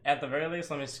me, at the very least,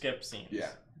 let me skip scenes. Yeah,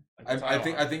 I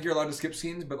think you're allowed to skip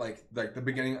scenes, but like the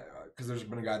beginning, because there's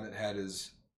been a guy that had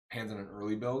his hands on an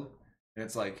early build, and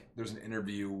it's like there's an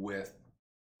interview with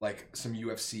like some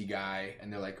UFC guy,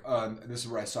 and they're like, this is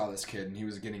where I saw this kid, and he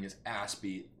was getting his ass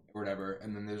beat or whatever,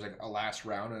 and then there's like a last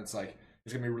round, and it's like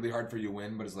it's gonna be really hard for you to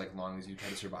win, but it's like long as you try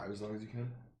to survive as long as you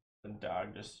can. The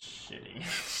dog just shitting in the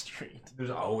street. There's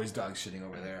always dogs shitting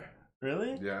over there.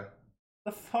 Really? Yeah.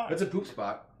 The fuck? That's a poop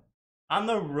spot. On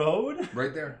the road?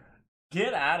 Right there.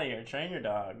 Get out of here. Train your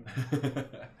dog.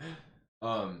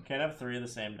 Can't have 3 of the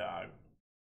same dog.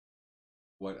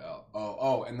 What else?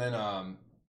 Oh, and then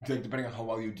like depending on how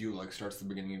well you do, like starts the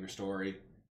beginning of your story,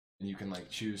 and you can like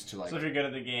choose to like. So if you're good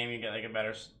at the game, you get like a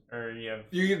better, or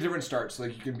you get different starts.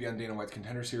 Like you can be on Dana White's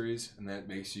Contender Series, and that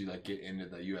makes you like get into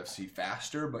the UFC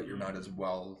faster, but you're not as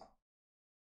well.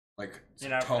 Like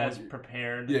you're not as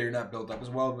prepared. Yeah, you're not built up as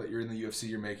well, but you're in the UFC.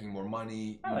 You're making more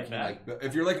money. I like that.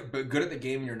 If you're like good at the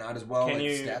game, and you're not as well. Can like,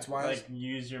 you stats wise? Like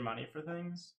use your money for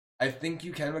things? I think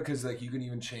you can, because like you can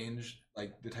even change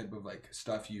like the type of like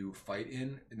stuff you fight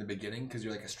in the beginning, because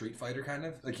you're like a street fighter kind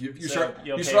of like you start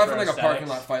off in like a parking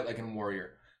lot fight like in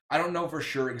Warrior. I don't know for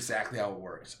sure exactly how it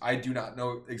works. I do not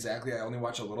know exactly. I only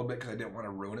watched a little bit because I didn't want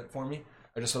to ruin it for me.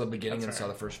 I just saw the beginning and saw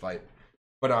the first fight.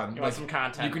 But you want some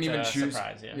content? You can even choose.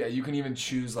 Surprise you. Yeah, you can even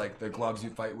choose like the gloves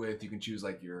you fight with. You can choose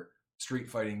like your street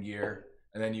fighting gear,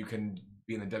 and then you can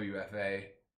be in the WFA.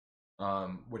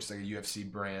 Which is like a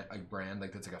UFC brand,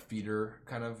 like that's like a feeder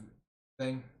kind of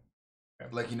thing.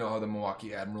 Okay. Like you know how the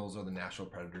Milwaukee Admirals are the Nashville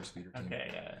Predators feeder team.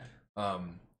 Okay, yeah.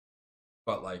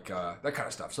 But like that kind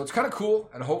of stuff. So it's kind of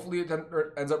cool, and hopefully it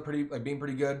ends up being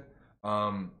pretty good.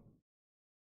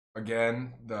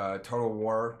 Again, the Total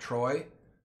War Troy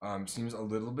seems a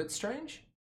little bit strange.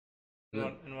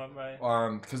 In what way?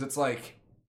 Because it's like,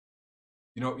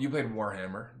 you played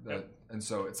Warhammer, and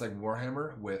so it's like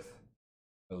Warhammer with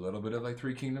a little bit of like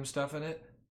Three Kingdoms stuff in it.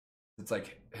 It's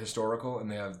like historical, and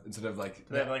they have instead of like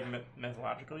they have like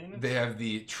mythological units. They have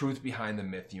the truth behind the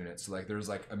myth units. So like there's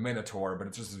like a minotaur, but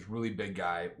it's just this really big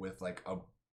guy with like a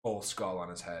bull skull on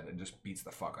his head and just beats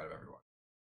the fuck out of everyone.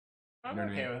 I'm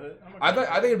okay with it. I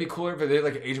think it'd be cooler if they had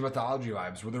like Age of Mythology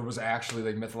vibes, where there was actually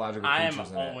like mythological creatures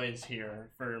in it. I am always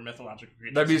here for mythological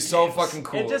creatures. That'd be so fucking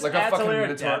cool. It just like adds a fucking layer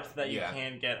of depth that you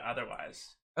can't get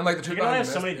otherwise. And like the truth behind the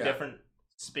myth, so many different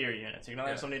spear units. You can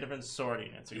only have so many different sword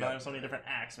units. You can only have so many different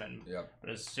axemen. Yep. But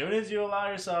as soon as you allow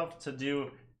yourself to do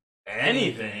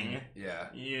anything,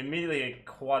 you immediately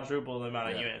quadruple the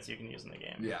amount of units you can use in the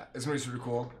game. Yeah, it's gonna be super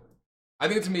cool. I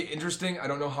think it's gonna be interesting. I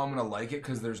don't know how I'm gonna like it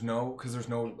because there's no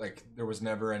like there was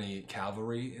never any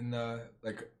cavalry in the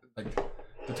like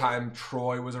the time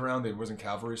Troy was around. There wasn't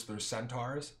cavalry, so there's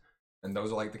centaurs, and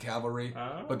those are like the cavalry.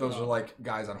 But those are like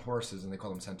guys on horses, and they call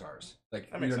them centaurs.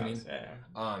 Like that makes sense. What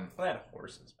I mean? Yeah. They had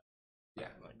horses. Yeah,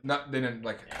 they didn't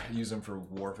use them for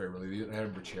warfare really. They had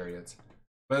them for chariots.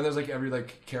 But then there's like every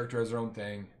like character has their own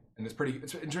thing, and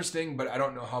it's interesting. But I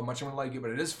don't know how much I'm gonna like it.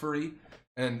 But it is free.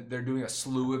 And they're doing a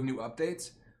slew of new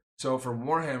updates. So for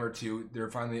Warhammer 2,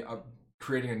 they're finally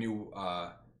creating a new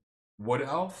wood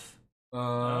elf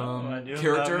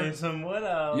character. Love me some wood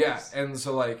elves. Yeah, and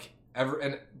so like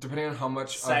and depending on how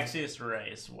much sexiest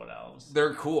race wood elves.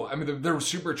 They're cool. I mean, they're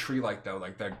super tree-like though.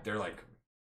 Like they're like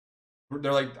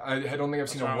I don't think I've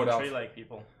seen a wood elf. Tree-like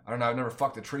people. I don't know. I've never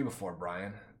fucked a tree before,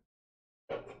 Brian.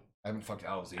 I haven't fucked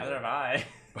elves either. Neither have I.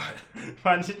 But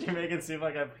why did you make it seem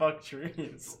like I fucked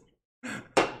trees?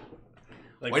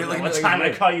 Like, what time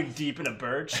I call you deep in a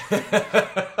birch?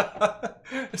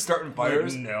 Starting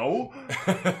fires? Like, no.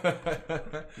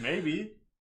 Maybe.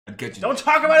 I'd get you. Don't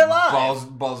talk about it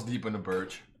live. Balls deep in a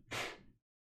birch.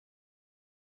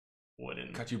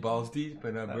 Wouldn't. Cut you balls deep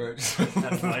in a birch.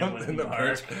 That's like in the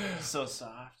birch. So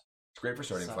soft. It's great for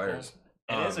starting fires.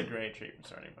 It is a great treat for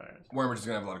starting fires. Warhammer's just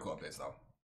gonna have a lot of cool updates though.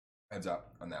 Heads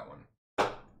up on that one.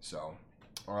 So,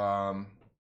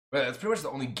 but that's pretty much the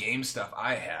only game stuff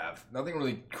I have. Nothing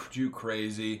really too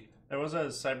crazy. There was a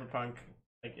Cyberpunk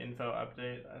info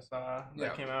update I saw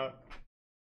that came out.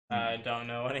 I don't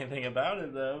know anything about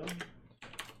it though.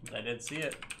 I did see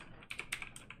it.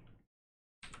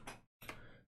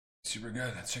 Super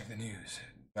good. Let's check the news.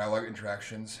 Dialogue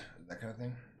interactions, that kind of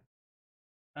thing.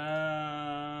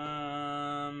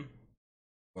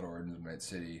 What Origins of Night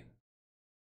City?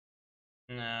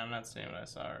 No, I'm not seeing what I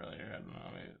saw earlier. I don't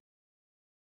know. Maybe.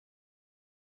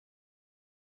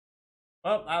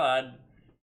 Well, I lied.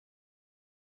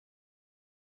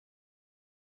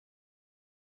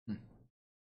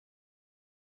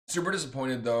 Super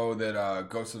disappointed though that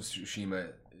Ghost of Tsushima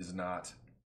is not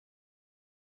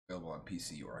available on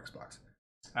PC or Xbox.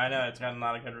 I know, it's gotten a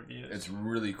lot of good reviews. It's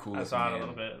really cool. I saw it a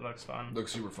little bit. It looks fun.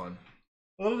 Looks super fun.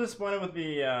 A little disappointed with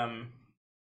the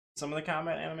some of the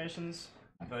combat animations.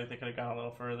 I feel like they could have gone a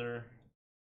little further,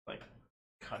 like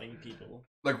cutting people.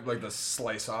 Like the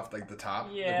slice off the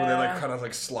top? Yeah. Like where they kind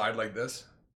of slide like this?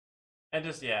 And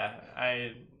just, they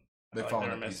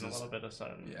were missing a little bit of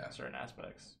certain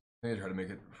aspects. I think they try to make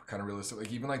it kind of realistic.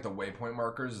 Like even the waypoint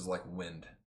markers is like wind.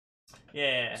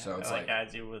 Yeah. So it's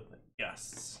guides you with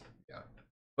gusts. Yeah.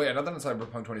 But yeah, nothing on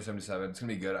Cyberpunk 2077. It's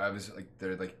gonna be good. Obviously,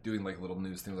 they're doing little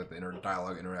news things like the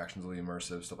dialogue interactions will be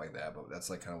immersive, stuff like that. But that's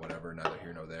kind of whatever. Neither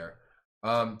here nor there.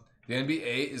 The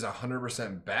NBA is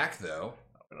 100% back though.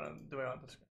 Do I want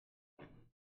this?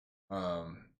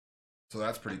 So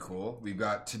that's pretty cool. We've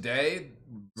got today.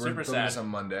 We're filming this on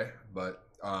Monday, but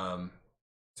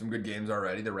some good games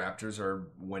already. The Raptors are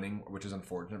winning, which is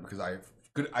unfortunate because I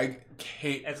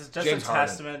hate. It's just James a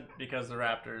testament because the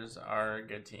Raptors are a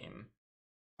good team.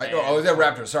 I was at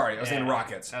Raptors. Sorry, I was thinking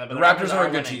Rockets. The Raptors are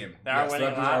a good team. They are winning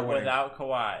a lot without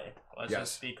Kawhi. Let's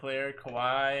just be clear.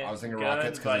 Kawhi. I was thinking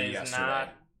Rockets because of yesterday.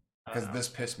 Because this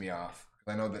pissed me off.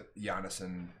 I know that Giannis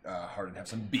and Harden have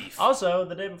some beef. Also,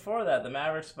 the day before that, the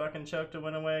Mavericks fucking choked to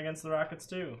win away against the Rockets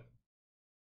too.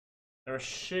 They were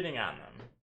shitting on them.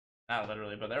 Not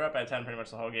literally, but they were up by 10 pretty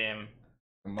much the whole game.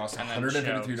 And lost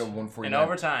 153 to 149. In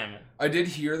overtime. I did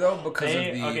hear, though, because of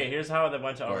the... Okay, here's how they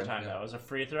went to overtime, though. It was a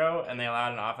free throw, and they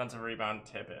allowed an offensive rebound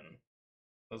tip in.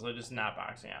 It was just not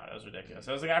boxing out. It was ridiculous.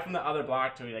 It was the guy from the other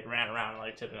block, too. He ran around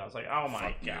and tipped it. I was like, oh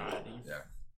my god. Yeah.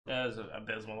 That was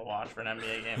abysmal to watch for an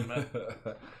NBA game,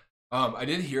 but... I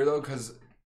did hear, though, because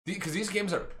these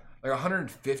games are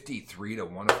 153 to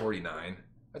 149.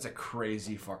 That's a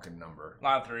crazy fucking number. A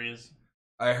lot of threes.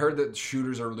 I heard that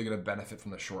shooters are really going to benefit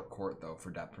from the short court, though, for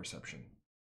depth perception.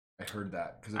 I heard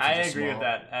that. I agree with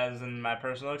that. As in my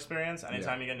personal experience,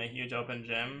 anytime you get in a huge open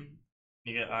gym,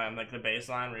 you get like the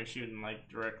baseline where you're shooting like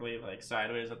directly like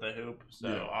sideways at the hoop,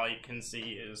 so all you can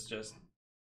see is just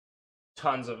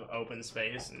tons of open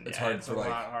space, and it's a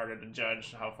lot harder to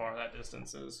judge how far that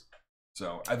distance is.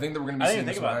 So I think that we're going to be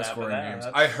seeing some high scoring games.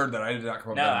 I heard that. I did not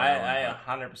come up with that.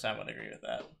 I 100% would agree with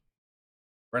that.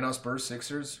 Right now, Spurs,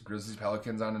 Sixers, Grizzlies,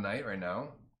 Pelicans on tonight. Right now,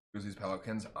 Grizzlies,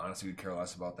 Pelicans. Honestly, we care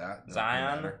less about that.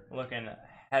 Zion looking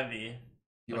heavy.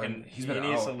 He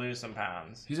needs to lose some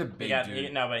pounds. He's a big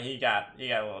dude. But he got a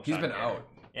little. He's been out.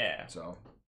 Yeah. So.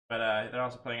 But they're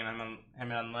also playing him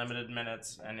in unlimited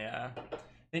minutes, and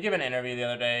he gave an interview the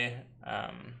other day.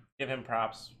 Give him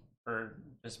props for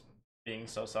just being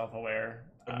so self-aware.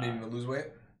 Needing to lose weight.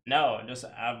 No, just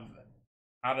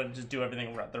how to just do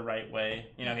everything the right way.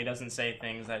 He doesn't say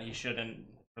things that he shouldn't,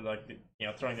 for like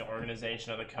throwing the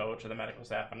organization or the coach or the medical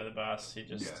staff under the bus. He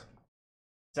just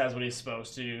says what he's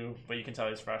supposed to, but you can tell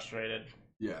he's frustrated.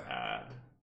 Yeah.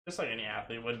 Just like any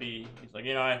athlete would be. He's like,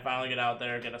 I finally get out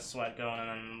there, get a sweat going, and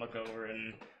then look over,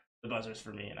 and the buzzer's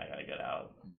for me, and I gotta get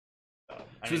out. So,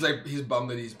 he's bummed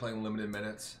that he's playing limited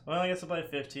minutes. Well, he gets to play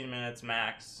 15 minutes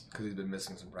max. Because he's been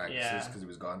missing some practices because he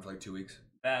was gone for like 2 weeks.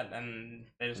 That, and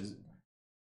they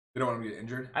don't want him to get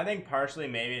injured? I think partially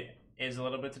maybe it is a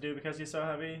little bit to do because he's so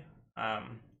heavy.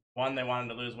 One, they wanted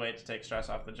to lose weight to take stress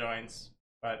off the joints,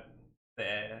 but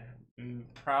they're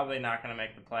probably not going to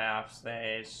make the playoffs.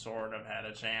 They sort of had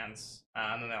a chance.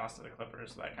 And then they lost to the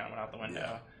Clippers, so that kind of went out the window.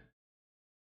 Yeah.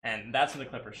 And that's what the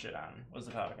Clippers shit on, was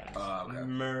the Pelicans. Okay.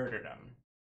 Murdered them.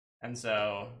 And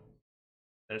so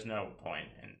there's no point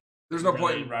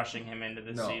in rushing him into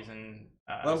this season.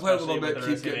 Let him play a little bit,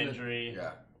 keep getting injury.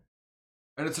 Yeah.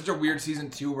 And it's such a weird season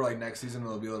too, where like next season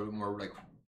it'll be a little bit more like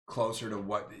closer to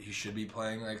what he should be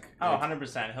playing.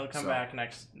 100%. He'll come back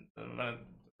next when the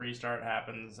restart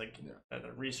happens, the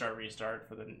restart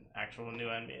for the actual new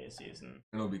NBA season.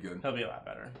 It'll be good. He'll be a lot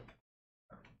better.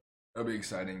 It'll be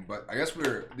exciting. But I guess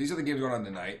these are the games going on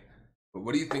tonight. But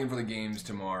what are you thinking for the games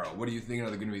tomorrow? What are you thinking are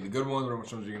going to be the good ones, or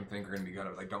which ones are you going to think are going to be kind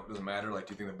of doesn't matter? Like,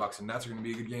 do you think the Bucks and Nets are going to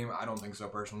be a good game? I don't think so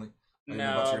personally.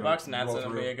 No, Bucks and Nets are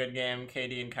going to be a good game.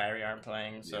 KD and Kyrie aren't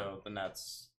playing, so the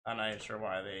Nets. I'm not sure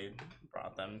why they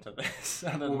brought them to this.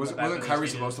 Wasn't Kyrie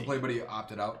supposed to play, but he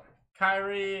opted out?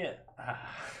 Kyrie,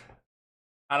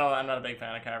 I'm not a big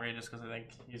fan of Kyrie just because I think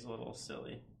he's a little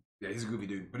silly. Yeah, he's a goofy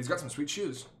dude, but he's got some sweet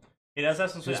shoes. He does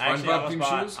have some sweet. Actually,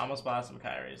 almost bought some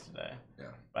Kyries today. Yeah,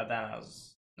 but then I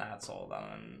was not sold on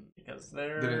them because they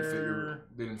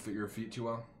didn't fit your feet too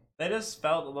well. They just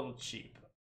felt a little cheap.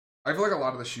 I feel like a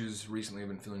lot of the shoes recently have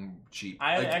been feeling cheap.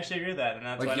 I actually agree with that, and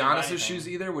that's like Giannis' shoes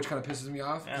either, which kind of pisses me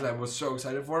off because I was so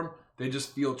excited for him. They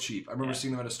just feel cheap. I remember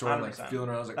seeing them at a store and feeling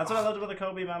around. I was like, that's what I loved about the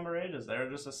Kobe Member Ages. They were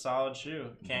just a solid shoe.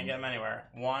 Can't get them anywhere.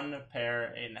 One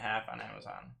pair, $8.50 on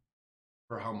Amazon.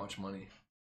 For how much money?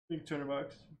 I think $200.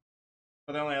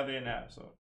 But they only have the $8.50,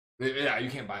 so. Yeah,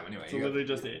 you can't buy them anyway. So literally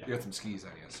just $8. You got some skis, I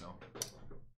guess. So.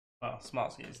 Well,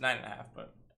 small skis, $9.50,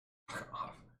 but. Fuck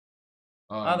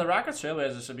off. The Rockets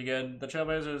Trailblazers should be good. The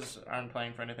Trailblazers aren't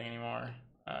playing for anything anymore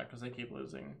because they keep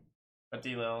losing. But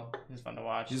D-Lil, he's fun to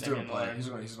watch. He's doing play. He's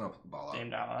going to ball out. Dame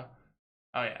Dalla.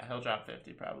 Oh yeah, he'll drop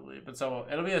 50 probably. But so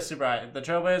it'll be a super high. The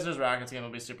Trailblazers Rockets game will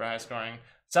be super high scoring.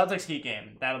 Celtics Heat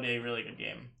game, that'll be a really good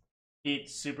game. Heat,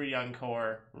 super young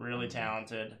core, really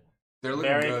talented. They're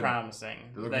looking very good. Promising.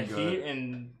 They're looking the good. Heat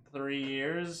in 3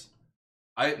 years,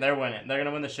 they're winning. They're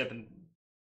gonna win the ship in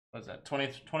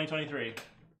 2023.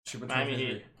 Miami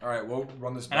Heat. All right, we'll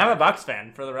run this back. And I'm a Bucks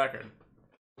fan for the record.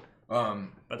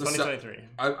 But 2023.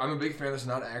 I'm a big fan. This is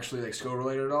not actually like skill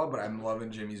related at all, but I'm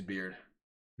loving Jimmy's beard.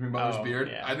 Jimmy Butler's beard.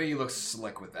 Yeah. I think he looks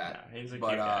slick with that. Yeah, he's a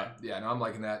cute guy. Yeah, no, I'm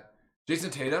liking that. Jason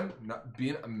Tatum, not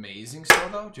being amazing still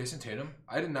though. Jason Tatum,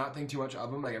 I did not think too much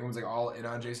of him. Like everyone's like all in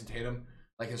on Jason Tatum,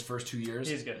 like his first 2 years.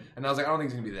 He's good, and I was like, I don't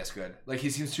think he's gonna be this good. Like he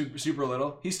seems super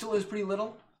little. He still is pretty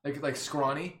little, like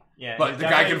scrawny. Yeah, but the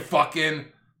guy can fucking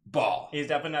ball. He's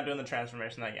definitely not doing the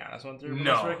transformation that Giannis went through.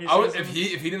 No, if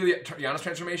he did the Giannis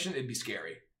transformation, it'd be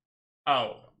scary.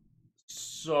 Oh,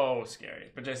 so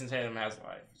scary. But Jason Tatum has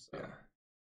life. So.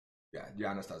 Yeah,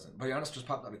 Giannis doesn't. But Giannis just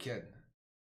popped out a kid.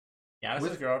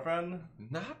 Giannis' girlfriend?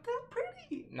 Not that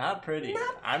pretty. Not pretty.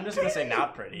 I'm just going to say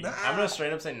not pretty. I'm going to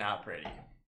straight up say not pretty.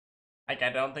 Like, I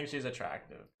don't think she's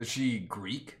attractive. Is she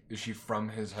Greek? Is she from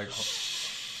his home?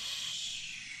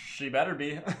 She better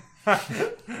be.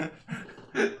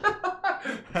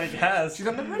 I guess. She's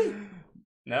not that pretty.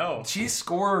 No. She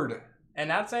scored. And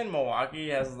not saying Milwaukee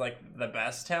has like the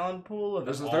best talent pool of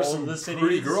there's all some the cities,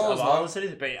 pretty girls, of all the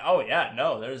cities, but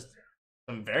there's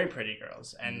some very pretty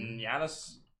girls, and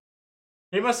Giannis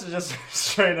He must have just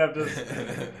straight up just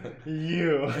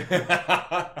you.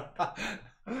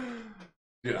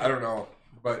 Dude, I don't know,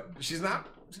 but she's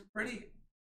pretty.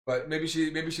 But maybe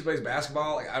she plays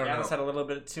basketball. Like, I don't know. Giannis had a little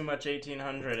bit too much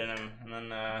 1800 in him,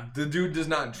 and then the dude does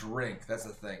not drink. That's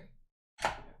the thing.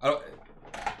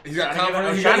 He's got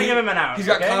confidence. I'm trying to give him an out. He's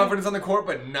got confidence on the court,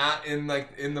 but not in the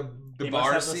he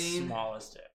bar must have scene. The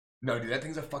smallest dick. No, dude, that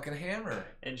thing's a fucking hammer.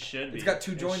 It should be. It's got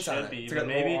two joints on it. It's got a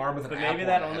little arm with an apple. But maybe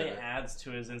that only adds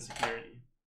to his insecurity.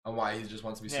 On why he just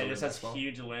wants to be so. Yeah, he just has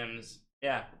huge limbs.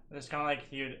 Yeah, it's kind of like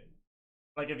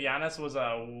like if Giannis was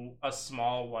a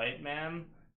small white man,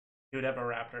 he would have a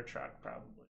Raptor truck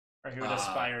probably, or he would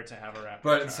aspire to have a Raptor truck.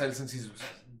 But instead, since he's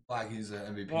black, he's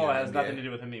an MVP. Well, it has nothing to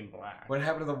do with him being black. What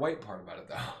happened to the white part about it,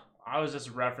 though? I was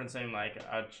just referencing like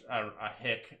a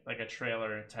hick, like a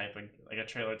trailer type of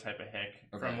hick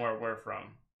from where we're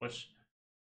from, which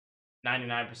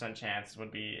 99% chance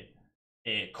would be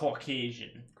a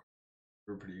Caucasian.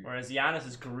 Whereas Giannis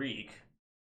is Greek,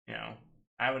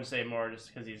 I would say more just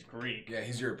because he's Greek. Yeah,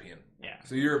 he's European. Yeah.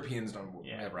 So Europeans don't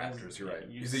have Raptors. You're right.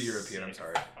 He's a European. I'm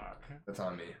sorry. Fuck. That's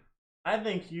on me. I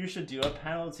think you should do a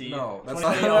penalty. No, that's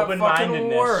not how that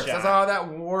fucking works. That's not how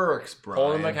that works, bro.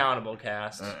 Hold him accountable,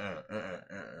 Cast.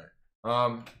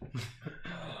 What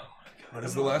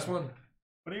is the last one?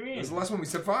 What do you mean? This is the last one. We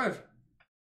said 5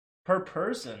 per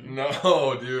person.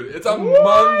 No, dude. It's a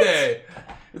Monday.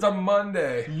 It's a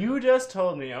Monday. You just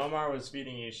told me Omar was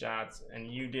feeding you shots,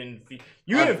 and you didn't feel.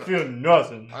 You didn't feel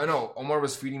nothing. I know Omar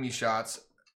was feeding me shots,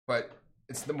 but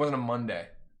it wasn't a Monday.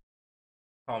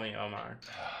 Call me Omar.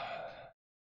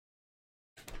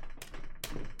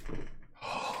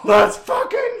 Let's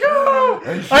fucking go!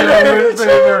 I should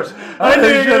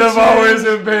have always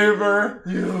in paper.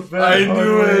 I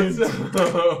knew it.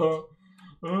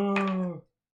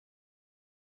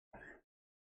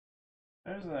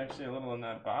 There's actually a little in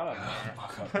that bottom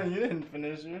there. You didn't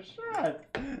finish your shot.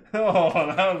 Oh,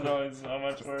 that was always so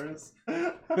much worse.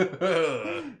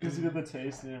 Because you get the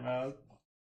taste in your mouth.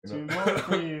 2 more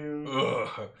for you.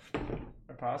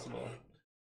 Or possible.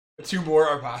 2 more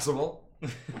are possible.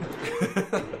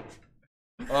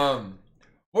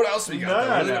 What else we got?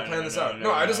 I really gotta plan this out.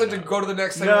 No, I just like to go to the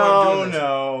next thing. No.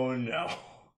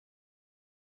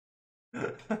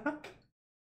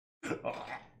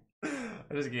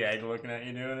 I just gagged looking at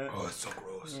you doing it. Oh, it's so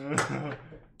gross.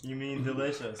 You mean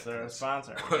Delicious? They're a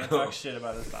sponsor. We can't talk shit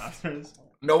about our sponsors.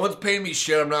 No one's paying me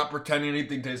shit. I'm not pretending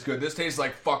anything tastes good. This tastes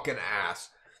like fucking ass.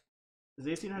 Is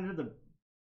 1800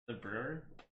 the brewer?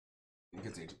 You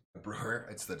can see the brewer.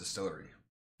 It's the distillery.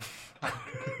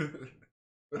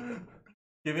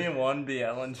 Give me 1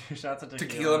 BL and 2 shots of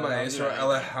tequila Maestro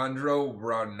Alejandro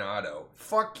Ronado.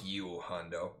 Fuck you,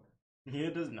 Hondo. He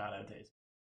does not have taste.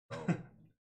 Oh.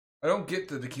 I don't get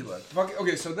the tequila.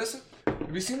 Okay, so this.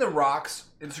 Have you seen The Rock's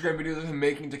Instagram videos of him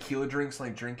making tequila drinks,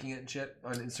 like drinking it and shit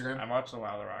on Instagram? I watched a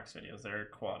lot of The Rock's videos. They're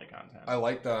quality content. I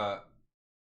like the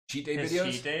cheat day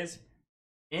videos. Cheat days?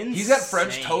 Insane. He's got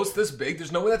French toast this big.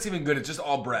 There's no way that's even good. It's just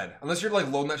all bread. Unless you're like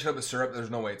loading that shit up with syrup, there's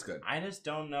no way it's good. I just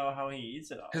don't know how he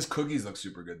eats it all. His cookies look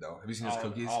super good though. Have you seen his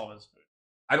cookies? All of his food.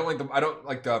 I don't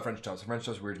like the French toast. The French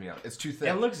toast weirds me out. It's too thick.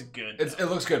 It looks good. It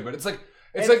looks good, but it's like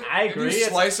I agree. You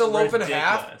slice a loaf in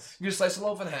half. You slice a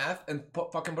loaf in half and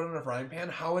fucking put it in a frying pan.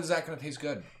 How is that going to taste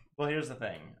good? Well, here's the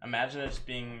thing. Imagine it just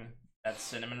being that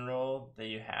cinnamon roll that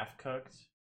you half cooked,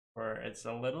 where it's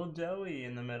a little doughy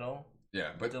in the middle.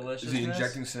 Yeah, but is he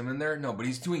injecting cinnamon there? No, but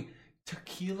he's doing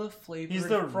tequila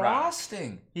flavored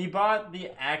frosting. He bought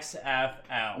the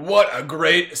XFL. What a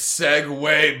great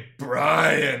segue,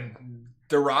 Brian.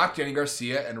 The Rock, Danny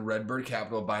Garcia, and Redbird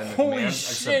Capital buying the Holy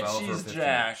shit, she's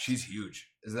jacked. She's huge.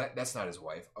 That's not his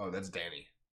wife. Oh, that's Danny.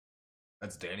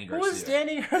 That's Danny Garcia. Who is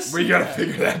Danny Garcia? We gotta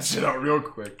figure that shit out real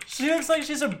quick. She looks like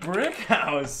she's a brick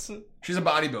house. She's a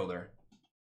bodybuilder.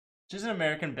 She's an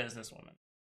American businesswoman.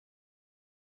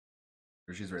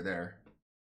 She's right there.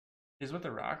 She's with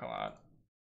The Rock a lot.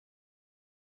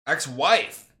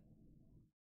 Ex-wife.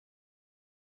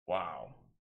 Wow.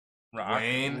 Rock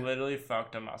Dwayne literally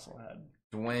fucked a musclehead.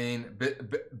 Dwayne,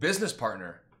 business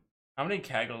partner. How many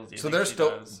kegels do you think they're she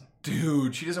still, does?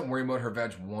 Dude, she doesn't worry about her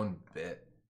veg one bit.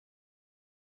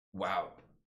 Wow.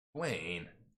 Dwayne.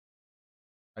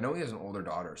 I know he has an older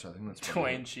daughter, so I think that's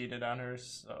funny. Dwayne cheated on her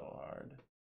so hard.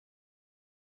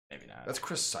 Maybe not. That's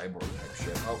Chris Cyborg type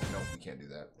shit. Oh, no, we can't do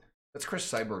that. That's Chris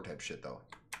Cyborg type shit, though.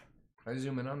 Can I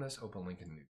zoom in on this? Open link in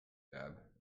new tab.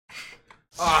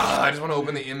 I just want to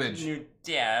open the image. New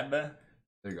tab. There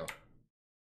you go.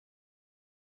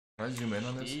 Can I zoom in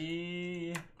on this?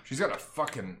 She's got a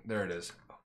fucking... There it is.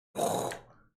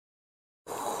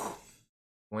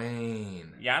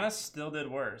 Wayne. Giannis still did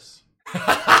worse.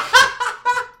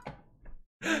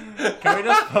 Can we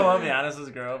just pull up Giannis's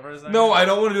girl for a second? No, I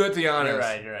don't want to do it to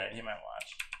Giannis. You're right. He might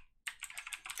watch.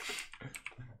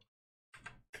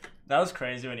 That was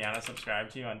crazy when Giannis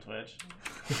subscribed to you on Twitch.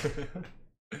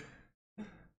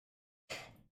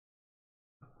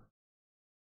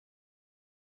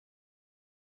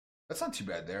 That's not too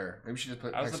bad there. Maybe she just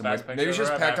put some weight. Maybe she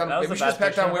just packed on. Maybe she just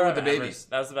packed on weight with the baby.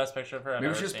 That was the best picture of her.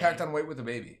 Maybe she just packed on weight with the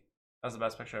baby. That was the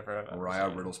best picture of her. Mariah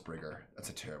Riddlespringer. That's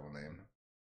a terrible name.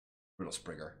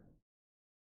 Riddlespringer.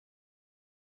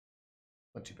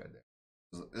 Not too bad there.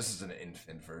 This is an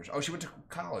infant version. Oh, she went to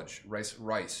college. Rice.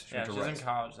 Yeah, she's in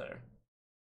college there.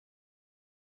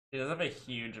 She does have a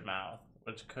huge mouth,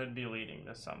 which could be leading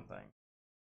to something.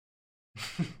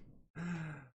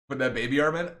 Put that baby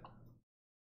arm in.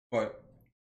 What?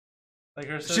 Like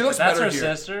her sister. She looks better here. That's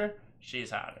her sister.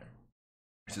 She's hotter.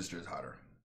 Her sister is hotter.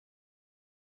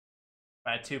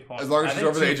 By 2 points. As long as she's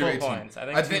over the age of 18.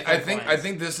 I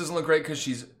think this doesn't look great because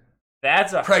she's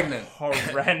pregnant.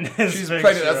 Horrendous. She's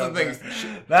pregnant. That's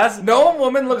the thing. No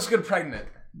woman looks good pregnant.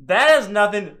 That is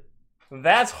nothing.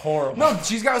 That's horrible. No,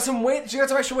 she's got some weight. She got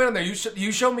some extra weight on there.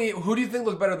 You show me. Who do you think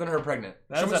looks better than her pregnant?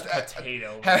 That's a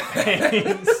potato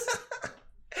face.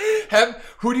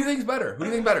 Who do you think's better? Who do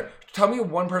you think better? Tell me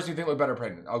one person you think look better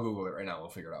pregnant. I'll Google it right now. We'll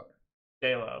figure it out.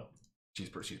 J-Lo. She's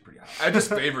pretty hot. I just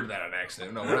favored that on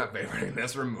accident. No, we're not favoring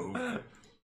this. Remove.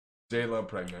 J-Lo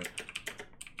pregnant.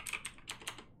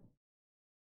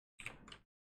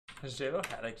 Has J-Lo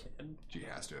had a kid? She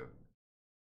has to have.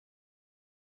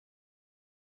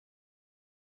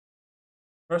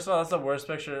 First of all, that's the worst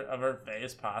picture of her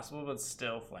face possible, but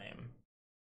still flame.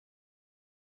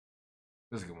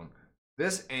 This is a good one.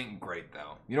 This ain't great,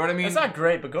 though. You know what I mean? It's not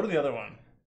great, but go to the other one.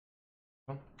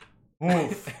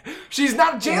 Oof. She's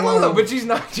not J-Lo, though, but she's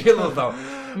not J-Lo, though.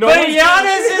 No, but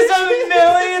Giannis is a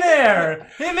millionaire.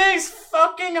 He makes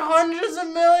fucking hundreds of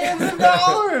millions of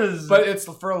dollars. But it's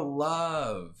for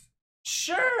love.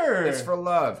 Sure. It's for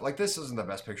love. Like, this isn't the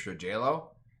best picture of J-Lo.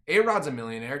 A-Rod's a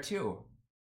millionaire, too.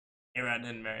 A-Rod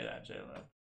didn't marry that J-Lo.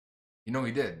 You know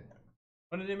he did.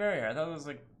 When did he marry her? I thought it was,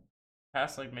 like,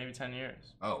 past, like, maybe 10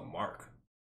 years. Oh, Mark.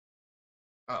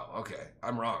 Oh, okay.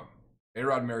 I'm wrong.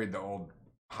 A-Rod married the old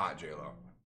hot J-Lo.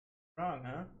 Wrong,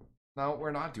 huh? No,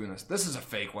 we're not doing this. This is a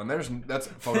fake one. That's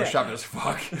photoshopped as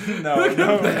fuck.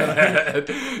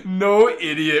 No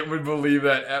idiot would believe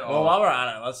that at all. Well, while we're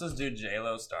on it, let's just do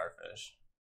J-Lo Starfish.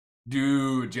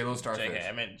 Dude, J-Lo Starfish. JK,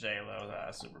 I meant J-Lo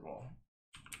Super Bowl.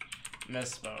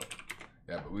 Misspoke.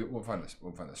 Yeah, but we'll find this.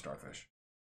 We'll find the Starfish.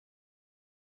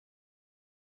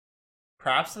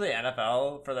 Props to the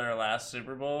NFL for their last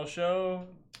Super Bowl show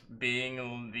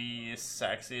being the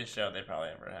sexiest show they probably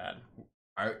ever had.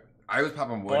 I was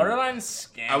popping wood. Borderline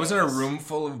scandalous. I was in a room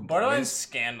full of boys. Borderline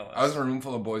scandalous. I was in a room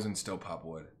full of boys and still pop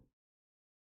wood.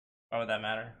 Why would that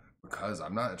matter? Because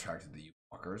I'm not attracted to you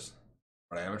fuckers.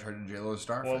 But I am attracted to J-Lo's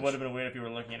Starfish. Well, it would have been weird if you were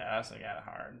looking at us like at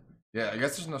hard. Yeah, I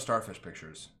guess there's no Starfish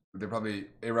pictures.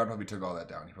 A-Rod probably took all that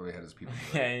down. He probably had his people.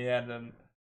 Yeah, he had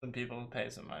some people pay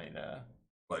some money to.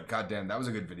 But goddamn, that was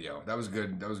a good video. That was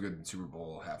good. That was a good Super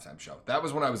Bowl halftime show. That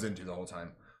was what I was into the whole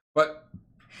time. But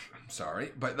I'm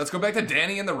sorry. But let's go back to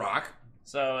Danny and The Rock.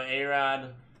 So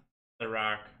A-Rod, The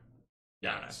Rock,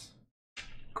 Giannis.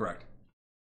 Correct.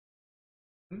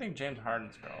 I think James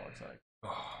Harden's girl looks like.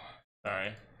 Oh,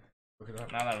 sorry. Look it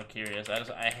up. Now that I'm curious,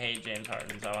 I hate James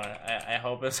Harden. So I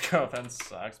hope his girlfriend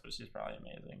sucks, but she's probably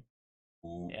amazing.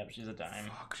 Ooh. Yeah, but she's a dime.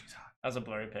 Fuck, she's hot. That was a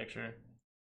blurry picture.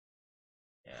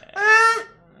 Yeah.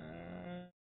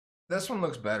 This one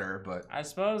looks better, but I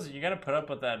suppose you gotta put up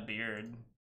with that beard.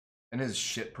 And his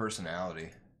shit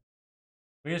personality.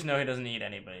 We just know he doesn't eat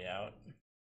anybody out.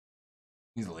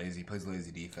 He's lazy. He plays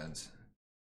lazy defense.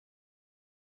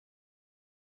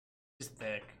 He's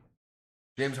thick.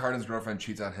 James Harden's girlfriend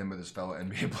cheats on him with his fellow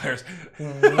NBA players.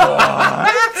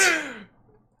 What?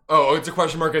 Oh, it's a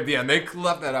question mark at the end. They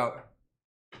left that out.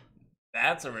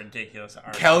 That's a ridiculous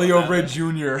argument. Kelly Oubre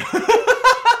Jr.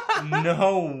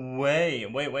 No way.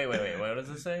 Wait. What does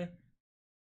it say?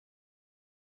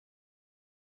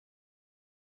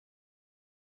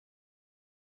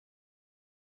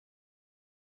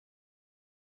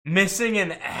 Missing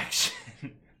in action.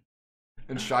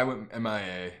 And Shy went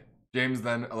MIA. James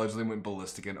then allegedly went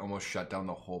ballistic and almost shut down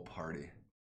the whole party.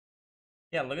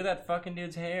 Yeah, look at that fucking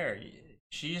dude's hair.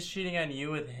 She's cheating on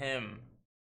you with him.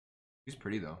 She's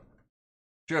pretty, though.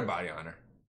 She got a body on her.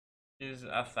 She's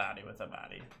a thotty with a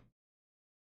body.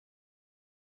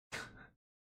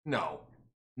 No.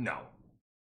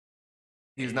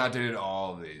 He's not dated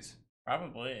all of these.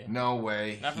 Probably. No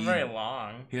way. Not for very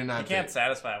long. He did not. He can't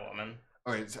satisfy a woman.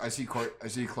 Okay, so I see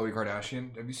Khloe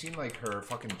Kardashian. Have you seen like her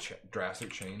fucking drastic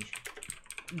change?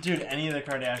 Dude, any of the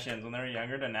Kardashians, when they were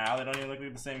younger to now, they don't even look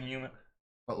like the same human.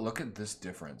 But look at this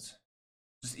difference.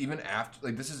 Just even after,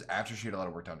 like, this is after she had a lot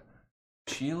of work done.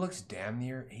 She looks damn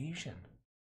near Asian.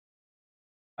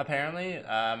 Apparently,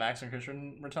 Max and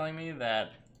Christian were telling me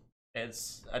that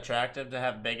it's attractive to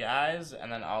have big eyes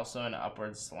and then also an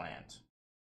upward slant.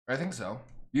 I think so.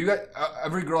 You got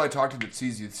every girl I talk to that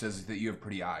sees you says that you have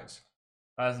pretty eyes.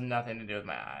 That has nothing to do with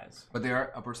my eyes. But they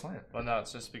are upward slant. Well, no,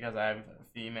 it's just because I have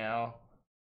female.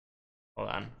 Hold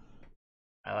on.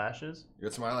 Eyelashes? You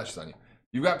got some eyelashes on you.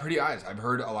 You've got pretty eyes. I've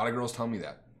heard a lot of girls tell me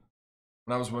that.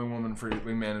 When I was wingman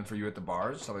and for you at the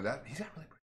bars, stuff like that. He's got really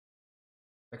pretty.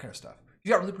 That kind of stuff.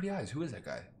 He's got really pretty eyes. Who is that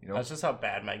guy? You know. That's just how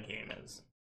bad my game is.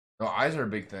 No, eyes are a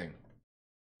big thing.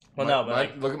 Well, no, but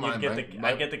like, look at mine.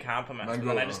 I get the compliments, but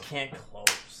then I just can't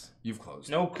close. You've closed.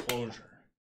 No closure.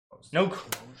 No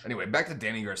closure. Anyway, back to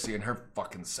Danny Garcia and her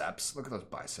fucking seps. Look at those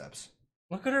biceps.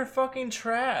 Look at her fucking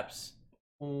traps.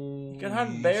 You can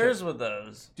hunt bears with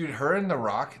those. Dude, her and The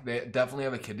Rock, they definitely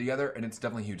have a kid together, and it's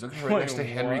definitely huge. Look at her right next to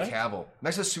Henry Cavill.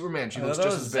 Next to Superman, she looks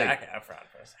just as big. Zac Efron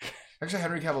for a second. Next to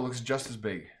Henry Cavill looks just as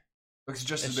big. Looks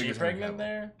just as big as Henry Cavill. Is she pregnant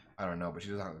there? I don't know, but she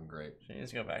doesn't look great. She needs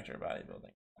to go back to her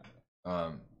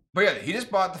bodybuilding. But yeah, he just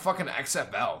bought the fucking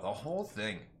XFL, the whole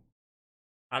thing.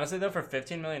 Honestly, though, for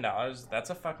 $15 million, that's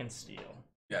a fucking steal.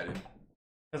 Yeah, dude.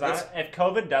 Because if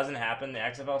COVID doesn't happen, the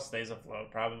XFL stays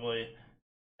afloat. Probably,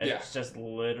 it's just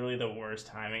literally the worst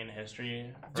timing in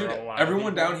history. For dude, a lot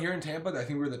everyone down here in Tampa, I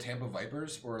think we're the Tampa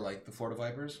Vipers or like the Florida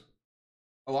Vipers.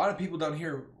 A lot of people down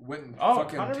here went and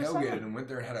fucking 100%. Tailgated and went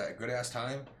there and had a good ass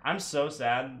time. I'm so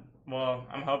sad. Well,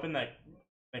 I'm hoping that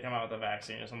they come out with a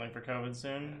vaccine or something for COVID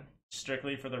soon.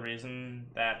 Strictly for the reason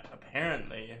that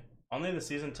apparently only the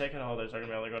season ticket holders are going to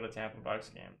be able to go to Tampa Bucks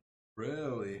games.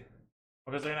 Really?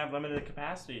 Because they're going to have limited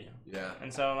capacity. Yeah.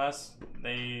 And so unless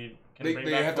they can bring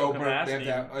back full capacity,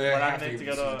 we're not going to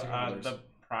go to the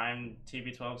prime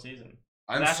TB12 season.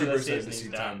 I'm super excited to see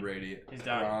Tom Brady. He's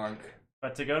done. Gronk.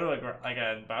 But to go to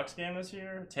a Bucks game this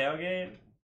year, tailgate,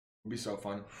 it'd be so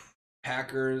fun.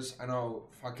 Packers. I know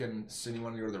fucking Cindy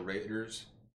wanted to go to the Raiders.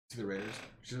 See the Raiders.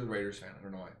 She's a Raiders fan. I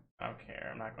don't know why. I don't care.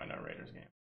 I'm not going to a Raiders game.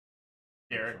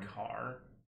 Derek Carr.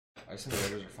 I just think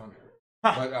the Raiders are fun.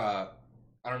 But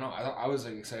I don't know. I was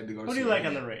like excited to go. Who do you like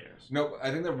on the Raiders? No, I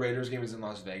think the Raiders game is in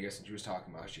Las Vegas, and she was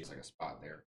talking about she has like a spot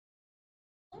there.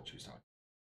 That's what she was talking.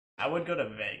 I would go to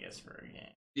Vegas for a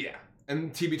game. Yeah,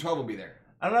 and TB12 will be there.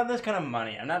 I don't have this kind of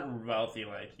money. I'm not wealthy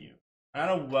like you. I'm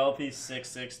not a wealthy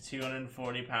 6'6",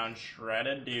 240-pound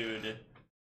shredded dude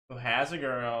who has a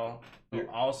girl who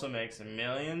also makes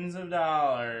millions of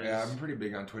dollars. Yeah, I'm pretty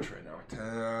big on Twitch right now.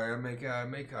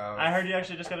 I heard you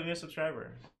actually just got a new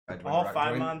subscriber. All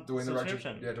 5-month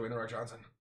subscription. Dwayne The Rock Johnson.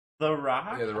 The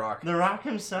Rock? Yeah, The Rock. The Rock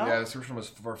himself? Yeah, the subscription was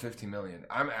for $15 million.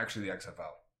 I'm actually the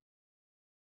XFL.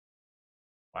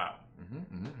 Wow.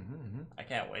 I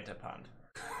can't wait to punt.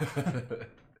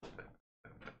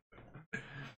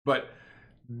 But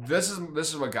this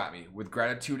is what got me with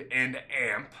gratitude and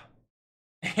amp.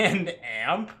 And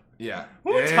amp? Yeah.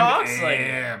 Who talks like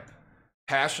that?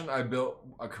 Passion I built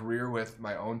a career with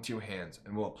my own 2 hands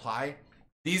and will apply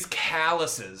these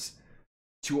calluses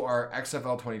to our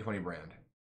XFL 2020 brand.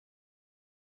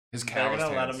 His calloused They're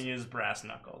gonna hands. let him use brass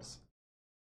knuckles.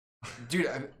 Dude,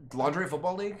 Lingerie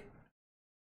Football League?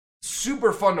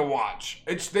 Super fun to watch.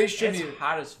 It's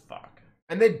hot as fuck.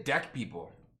 And they deck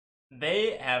people.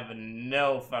 They have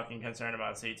no fucking concern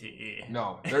about CTE.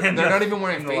 No, they're not even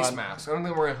wearing face masks. I don't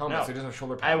think they're wearing helmets. No. They just have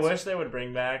shoulder pads. I wish they would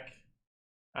bring back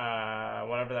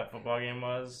whatever that football game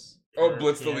was. Oh,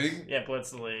 Blitz the League? Yeah,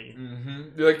 Blitz the League.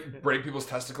 You like break people's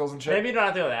testicles and shit? Maybe you don't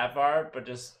have to go that far, but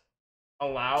just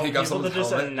allow people to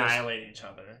just annihilate each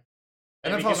other.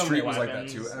 NFL Street was like that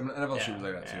too. NFL Street was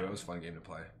like that too. It was a fun game to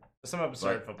play. Some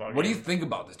absurd football game. What do you think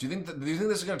about this? Do you think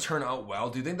this is going to turn out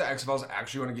well? Do you think the XFL is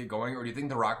actually going to get going? Or do you think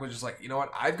The Rock was just like, you know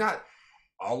what? I've got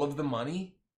all of the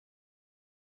money.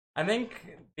 I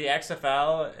think the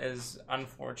XFL is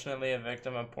unfortunately a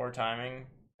victim of poor timing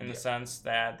in the sense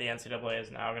that the NCAA is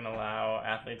now going to allow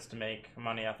athletes to make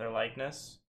money off their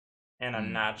likeness. And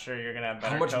I'm not sure you're going to have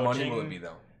better coaching. How much money will it be,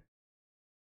 though?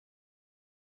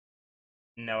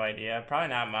 No idea. Probably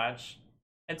not much.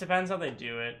 It depends how they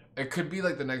do it. It could be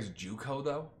like the next JUCO,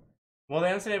 though. Well, the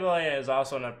NCAA is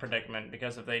also in a predicament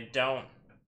because if they don't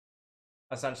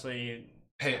essentially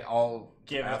pay all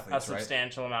give athletes, a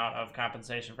substantial amount of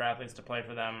compensation for athletes to play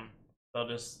for them, they'll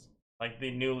just like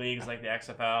the new leagues like the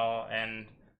XFL and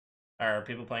or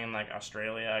people playing in like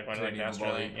Australia, going to like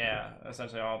Australia. Yeah,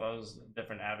 essentially all those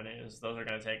different avenues, those are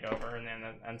going to take over, and then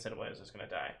the NCAA is just going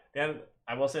to die.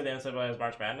 I will say the NCAA is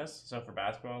March Madness, so for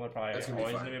basketball, they're probably always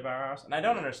going to be a powerhouse. And I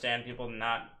don't understand people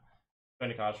not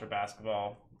going to college for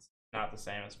basketball. It's not the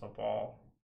same as football.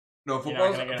 No,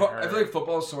 football. I feel like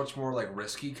football is so much more like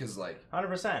risky because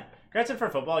 100%. Granted, for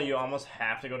football, you almost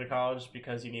have to go to college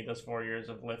because you need those 4 years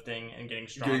of lifting and getting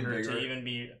stronger to even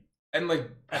be and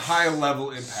high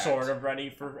level impact. Sort of ready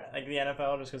for the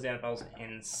NFL, just because the NFL is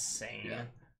insane. Yeah.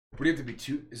 What do you have to be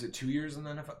 2? Is it 2 years in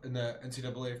the NFL, in the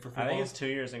NCAA for football? I think it's 2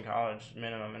 years in college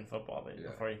minimum in football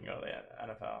before you can go to the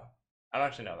NFL. I don't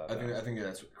actually know that. I think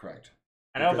that's correct.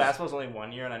 I know basketball's only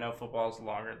 1 year, and I know football's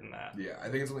longer than that. Yeah, I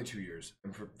think it's only 2 years.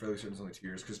 I'm fairly certain it's only 2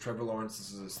 years because Trevor Lawrence,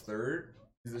 this is his third.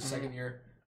 Is his second year?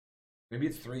 Maybe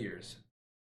it's 3 years.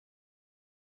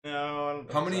 No, I don't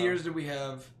think How many years did we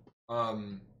have?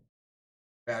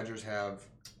 Badgers have.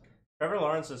 Trevor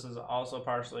Lawrence is also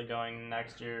partially going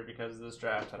next year because this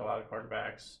draft had a lot of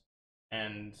quarterbacks,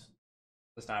 and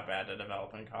it's not bad to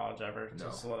develop in college ever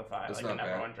to solidify a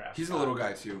number one draft. He's a little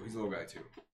guy too.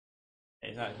 Yeah,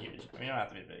 he's not huge. I mean, you don't have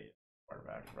to be big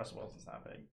quarterback. Russell Wilson's not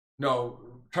big. No,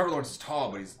 Trevor Lawrence is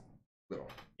tall, but he's little.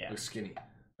 Yeah, skinny.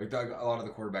 A lot of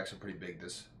the quarterbacks are pretty big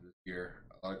this year.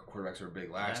 A lot of quarterbacks were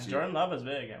big last year. Jordan Love is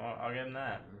big. I'll give him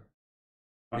that.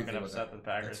 Fucking upset that the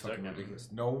Packers took him. Ridiculous.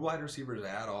 No wide receivers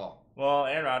at all. Well,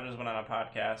 Aaron Rodgers went on a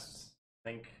podcast, I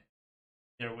think,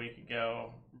 a week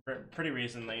ago, pretty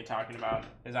recently, talking about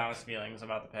his honest feelings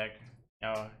about the pick. He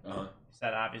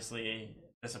said obviously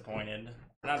disappointed.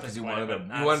 Not disappointed,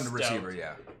 he wanted a receiver,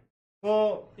 yeah.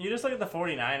 Well, you just look at the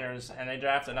 49ers, and they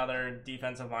draft another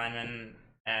defensive lineman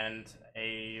and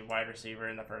a wide receiver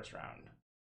in the first round.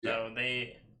 So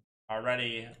they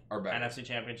already are NFC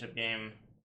Championship game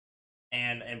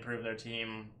and improve their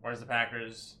team, whereas the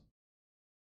Packers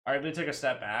arguably took a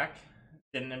step back,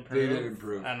 didn't improve. They did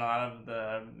improve. And a lot of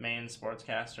the main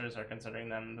sportscasters are considering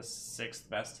them the 6th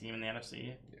best team in the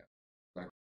NFC. Yeah.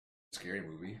 Scary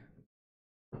movie.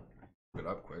 Put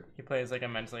up quick. He plays like a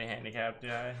mentally handicapped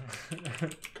guy.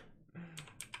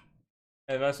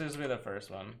 It must just be the first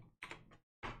one.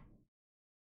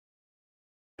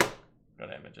 Go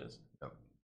to images. Yep.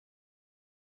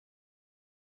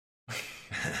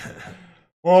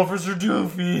 Officer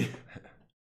Doofy.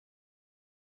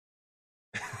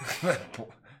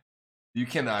 You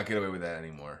cannot get away with that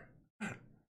anymore.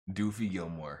 Doofy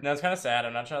Gilmore. No, it's kind of sad.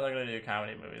 I'm not sure they're going to do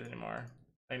comedy movies anymore.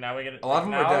 Like now we get a lot of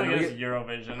them are done. We get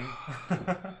Eurovision.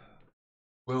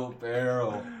 Will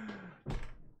Ferrell.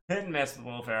 Hit and miss with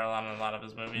Will Ferrell on a lot of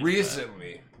his movies.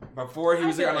 Recently, before he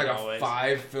was on a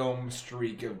 5-film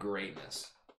streak of greatness.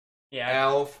 Yeah.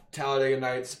 Elf, Talladega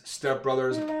Nights, Step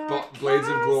Brothers, Blades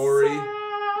of Glory.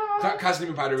 Costume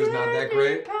and Powder was not that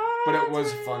great, but it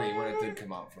was funny when it did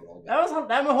come out for a little bit.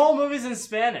 That whole movie's in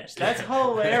Spanish. That's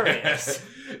hilarious.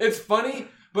 It's funny.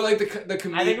 But the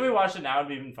comedic, I think if we watched it now, it'd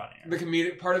be even funnier. The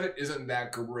comedic part of it isn't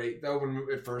that great though. When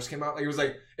it first came out, it was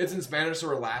it's in Spanish, so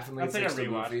we're laughing like it's a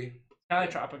rewatch. Kind of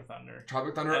like Tropic Thunder.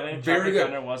 Tropic Thunder, very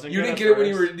good. You didn't get it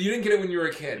when you were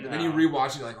a kid, but then you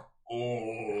rewatch it, you're like,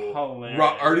 oh, hilarious.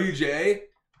 RDJ,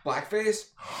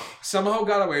 blackface, somehow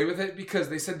got away with it because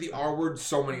they said the R word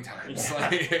so many times. Yeah.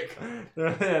 They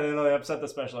really upset the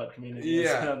special ed community.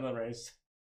 On the race.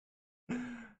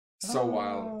 So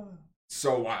wild.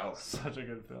 So wild. Such a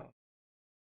good film.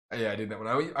 Yeah, I did that one.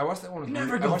 I watched that one with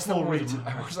I watched that one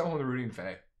with Rudy and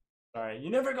Faye. Sorry, you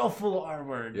never go full R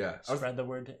word. Yeah. Spread the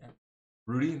word to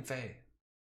Rudy and Faye.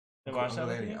 They watched that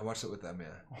with you? I watched it with them,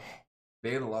 yeah.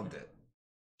 They loved it.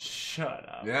 Shut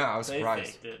up. Yeah, I was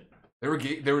surprised. They faked it.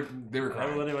 They were crying. I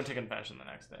literally went to confession the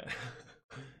next day.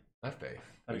 Not Faye.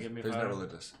 There's not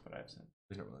religious. But I've seen.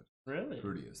 There's not religious. Really?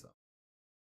 Rudy is, though.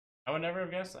 I would never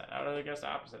have guessed that. I would have guessed the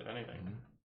opposite, if anything.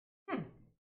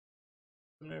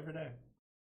 Something every day.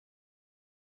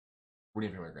 What do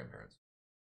you think of my grandparents?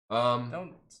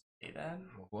 Don't say that.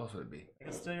 Well, who else would it be?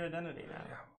 It's still your identity now.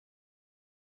 Yeah.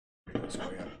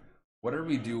 What are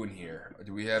we doing here?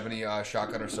 Do we have any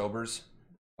shotgun or sobers?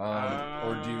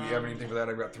 Or do you have anything for that?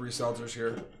 I've got 3 seltzers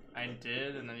here. I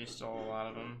did, and then you stole a lot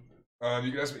of them.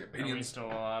 You can ask me opinions. We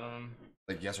stole a lot of them.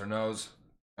 Like yes or no's.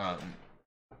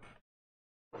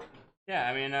 Yeah,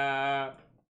 I mean,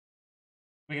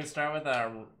 we can start with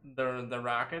the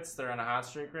Rockets. They're on a hot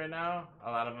streak right now.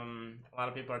 A lot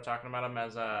of people are talking about them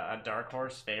as a dark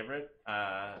horse favorite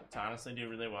to honestly do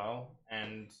really well.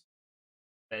 And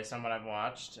based on what I've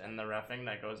watched and the reffing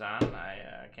that goes on,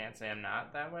 I can't say I'm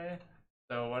not that way.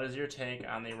 So what is your take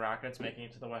on the Rockets making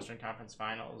it to the Western Conference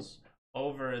Finals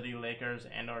over the Lakers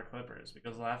and/or Clippers?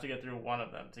 Because they'll have to get through one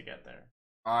of them to get there.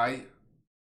 I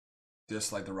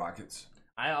dislike the Rockets.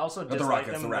 I also dislike the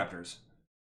Rockets, them. The Raptors.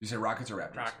 You say Rockets or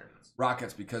Raptors?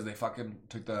 Rockets because they fucking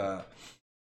took the...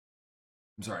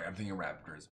 I'm sorry, I'm thinking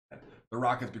Raptors. The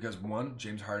Rockets because, 1,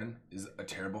 James Harden is a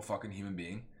terrible fucking human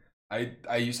being.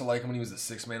 I used to like him when he was the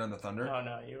sixth man on the Thunder. Oh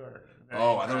no, you were. I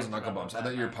thought it was knuckle bumps. I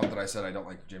thought you were pumped that I said I don't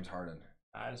like James Harden.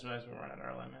 I just realized we were running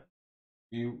our limit.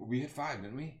 We hit 5,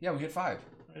 didn't we? Yeah, we hit 5.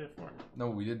 We did 4. No,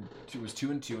 we did. It was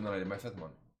 2 and 2, and then I did my 5th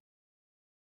one.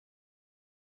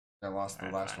 I lost the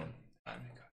last one.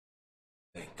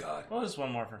 Thank God. Well, just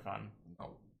one more for fun. No.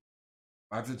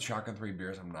 I have to shotgun 3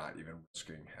 beers. I'm not even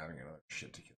risking having another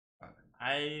shit to kill.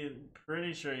 I'm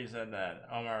pretty sure you said that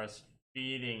Omar was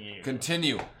feeding you.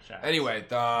 Continue. Shots. Anyway,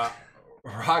 the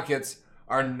Rockets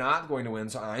are not going to win,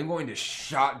 so I'm going to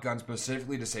shotgun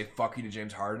specifically to say fuck you to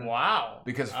James Harden. Wow.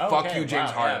 Because fuck you,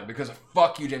 James Harden. Yeah. Because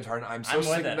fuck you, James Harden. I'm so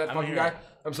sick of that fucking guy.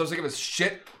 I'm so sick of his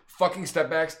shit fucking step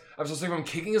backs. I'm so sick of him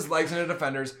kicking his legs into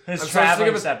defenders. His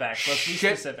traveling step backs. Let's be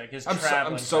specific.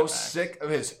 I'm so sick of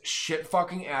his shit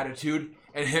fucking attitude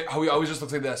and how he always just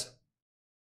looks like this.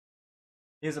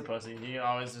 He's a pussy. He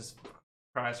always just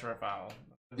cries for a foul.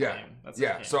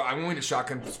 That's so I'm going to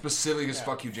shotgun specifically because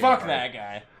fuck you, James Fuck Harden. that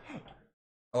guy.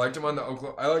 I liked him on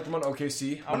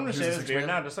OKC. I'm gonna shave his beard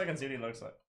now just so I can see what he looks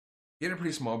like. He had a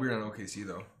pretty small beard on OKC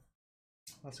though.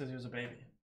 That's because he was a baby.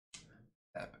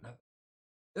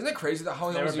 Isn't it crazy that how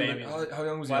young was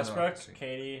he? Westbrook,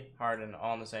 KD, Harden,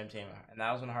 all on the same team, and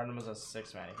that was when Harden was a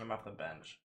 6th man. He came off the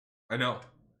bench. I know.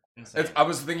 I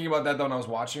was thinking about that though when I was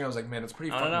watching. I was like, man, it's pretty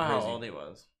fucking crazy. I don't know how old he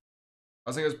was. I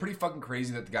was thinking it was pretty fucking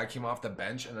crazy that the guy came off the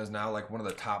bench and is now like one of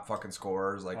the top fucking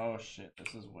scorers. Like, oh shit,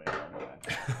 this is way harder than I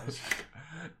thought.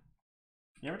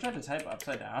 You ever tried to type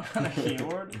upside down on a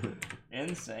keyboard?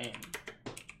 Insane.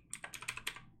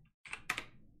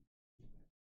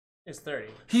 He's 30.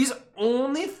 He's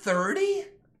only 30?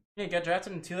 Yeah, he got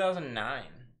drafted in 2009.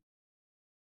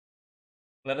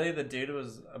 Literally, the dude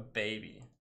was a baby.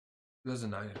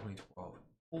 2009 to 2012.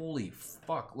 Holy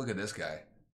fuck, look at this guy.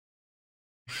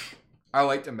 I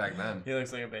liked him back then. He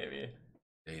looks like a baby.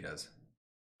 Yeah, he does.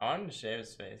 I want him to shave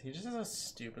his face. He just has a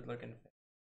stupid looking face.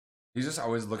 He's just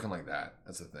always looking like that.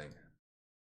 That's the thing.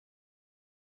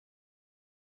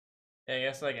 Yeah, I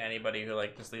guess like anybody who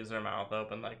like just leaves their mouth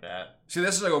open like that. See,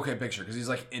 this is like okay picture because he's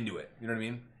like into it. You know what I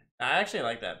mean? I actually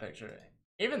like that picture.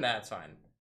 Even that's fine.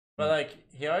 But like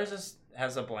he always just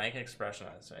has a blank expression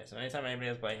on his face. Anytime anybody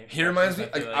has blank expression, he reminds me.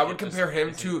 Like, I would compare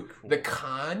him to the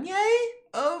Kanye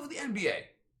of the NBA.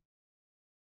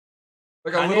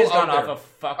 Like Kanye's a little gone out there. off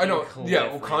a fucking I know, cliff yeah.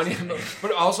 Well, Kanye,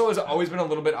 but also has always been a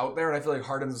little bit out there, and I feel like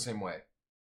Harden's the same way.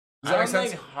 Does that make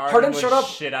sense? Harden showed up.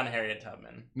 Shit on Harriet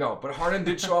Tubman. No, but Harden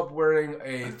did show up wearing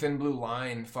a thin blue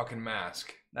line fucking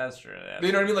mask. That's true.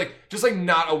 You know what I mean? Like just like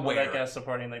not aware. Like us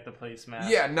supporting like the police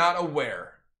mask. Yeah, not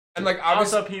aware. And like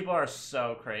obviously, also people are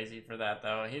so crazy for that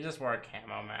though. He just wore a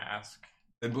camo mask.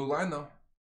 Thin blue line though.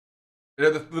 It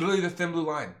had literally the thin blue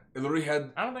line. It literally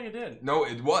had. I don't think it did. No,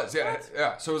 it was. Yeah,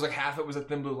 yeah. So it was like half. It was a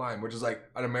thin blue line, which is like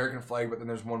an American flag, but then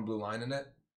there's one blue line in it.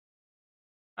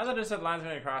 I thought it said lines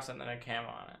going across it and then a camo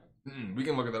on it. We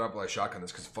can look at that up while I shotgun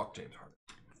this because fuck James Harden.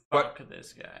 Fuck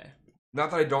this guy. Not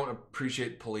that I don't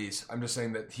appreciate police. I'm just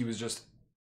saying that he was just.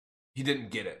 He didn't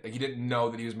get it. Like he didn't know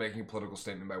that he was making a political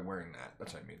statement by wearing that.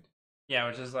 That's what I mean. Yeah,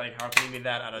 which is like, how can you be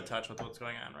that out of touch with what's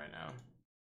going on right now?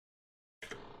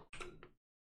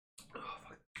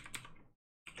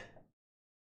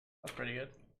 That's pretty good.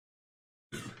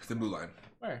 The blue line.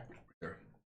 Where? Right there.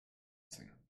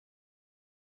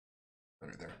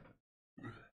 Right there.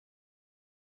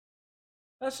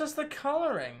 That's just the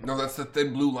coloring. No, that's the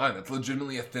thin blue line. That's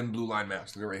legitimately a thin blue line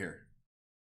mask. Look at it right here.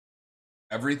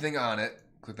 Everything on it,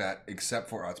 click that, except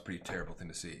for, it's a pretty terrible thing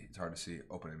to see. It's hard to see.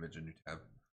 Open image, a new tab.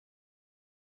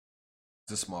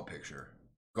 It's a small picture.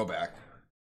 Go back.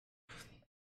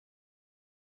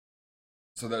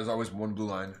 So there's always one blue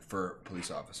line for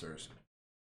police officers.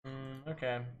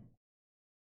 Okay.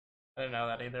 I didn't know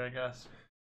that either, I guess.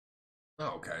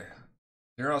 Oh, okay.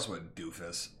 You're also a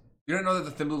doofus. You didn't know that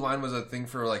the thin blue line was a thing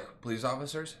for, like, police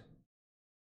officers?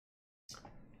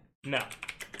 No.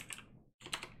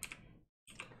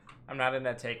 I'm not in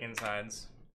that taking sides.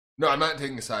 No, I'm not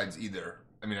taking sides either.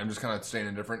 I mean, I'm just kind of staying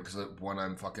indifferent because, one,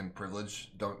 I'm fucking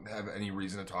privileged. Don't have any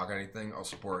reason to talk anything. I'll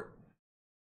support.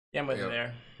 Yeah, I'm with you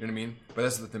there. You know what I mean? But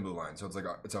that's the thin blue line. So it's like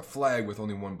it's a flag with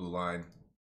only one blue line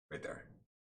right there.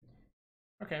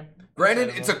 Okay. Granted,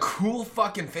 it's a cool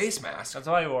fucking face mask. That's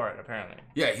why he wore it, apparently.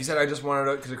 Yeah, he said, I just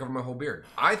wanted it because it covered my whole beard.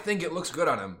 I think it looks good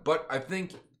on him, but I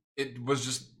think it was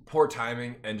just poor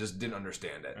timing and just didn't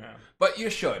understand it. Yeah. But you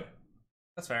should.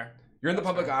 That's fair. You're in the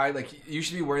public eye, like, you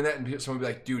should be wearing that and someone would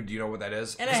be like, dude, do you know what that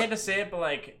is? And I hate to say it, but,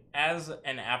 like, as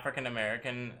an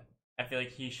African-American, I feel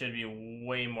like he should be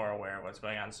way more aware of what's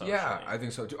going on socially. Yeah, I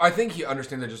think so too. I think he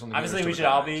understands it just on the. Obviously, we should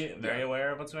all be very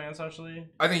aware of what's going on socially.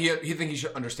 I think he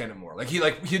should understand it more. Like he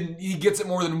gets it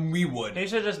more than we would. He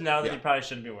should just know that he probably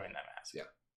shouldn't be wearing that ask. Yeah.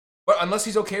 But unless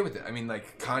he's okay with it. I mean,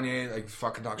 like, Kanye, like,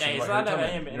 fucking talks shit about him. Yeah, he's allowed to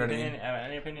have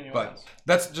any opinion he wants.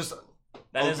 That's just...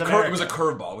 That is America. It was a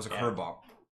curveball. It was a curveball.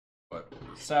 But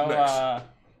so,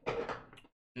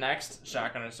 next,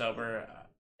 Shotgun or Sober,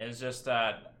 is just,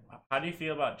 how do you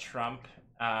feel about Trump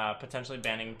potentially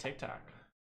banning TikTok?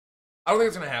 I don't think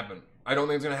it's going to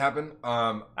happen.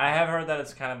 I have heard that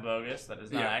it's kind of bogus, that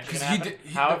it's not actually going to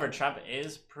happen. However, Trump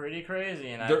is pretty crazy,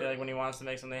 and I feel like when he wants to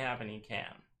make something happen, he can.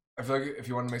 I feel like if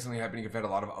you want to make something happen, he could have had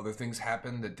a lot of other things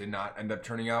happen that did not end up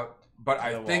turning out. But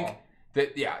I think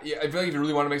that, I feel like if you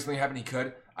really want to make something happen, he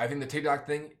could. I think the TikTok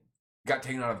thing got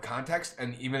taken out of context,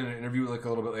 and even in an interview like a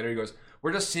little bit later, he goes,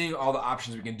 we're just seeing all the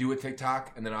options we can do with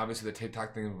TikTok. And then obviously the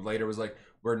TikTok thing later was like,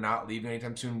 we're not leaving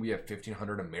anytime soon. We have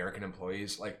 1,500 American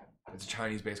employees. Like, it's a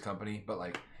Chinese-based company, but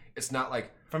like, it's not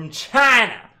like from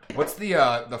China. What's the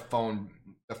phone?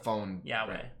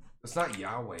 Yahweh. Right? It's not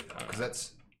Yahweh though, because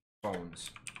that's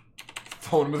phones.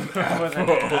 Phone with an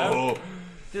F.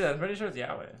 Dude, I'm pretty sure it's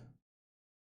Yahweh.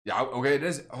 Yeah. Okay, it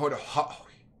is.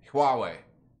 Huawei.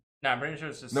 No, I'm pretty sure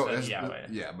it's just Yahweh.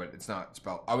 Yeah, but it's not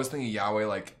spelled. I was thinking Yahweh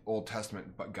like Old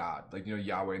Testament, but God. Like, you know,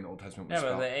 Yahweh in the Old Testament was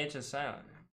spelled. Yeah, but the H is silent.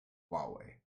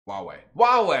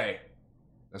 Huawei.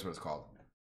 That's what it's called.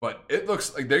 But it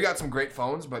looks like they got some great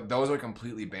phones, but those are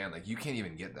completely banned. Like, you can't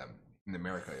even get them in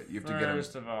America. You have to get them.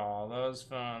 First of all, those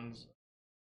phones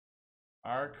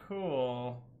are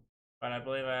cool, but I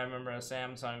believe I remember a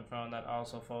Samsung phone that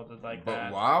also folded like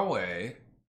that. But Huawei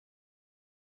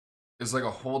is like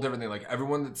a whole different thing. Like,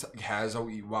 everyone that has a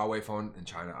Huawei phone in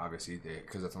China, obviously,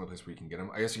 because that's the only place where you can get them.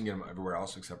 I guess you can get them everywhere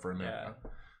else except for America. Yeah.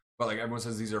 But like, everyone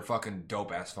says these are fucking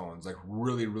dope ass phones, like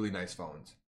really, really nice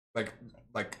phones.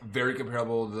 Like very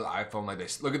comparable to the iPhone. Like,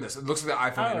 this. Look at this. It looks like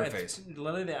the iPhone interface. It's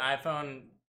literally the iPhone.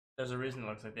 There's a reason it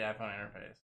looks like the iPhone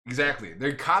interface. Exactly.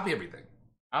 They copy everything.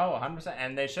 Oh, 100%,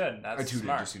 and they should. That's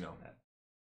smart. Just, you know.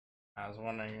 I was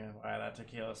wondering why that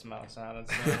tequila smell sounded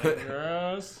so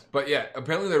gross. But yeah,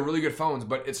 apparently they're really good phones,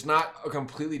 but it's not a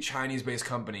completely Chinese-based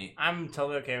company. I'm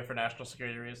totally okay for national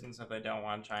security reasons if they don't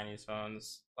want Chinese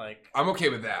phones. Like, I'm okay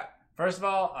with that. First of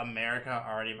all, America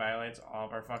already violates all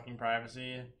of our fucking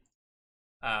privacy.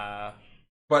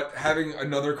 But having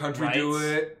another country do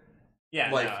it,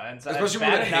 yeah, like, no, it's especially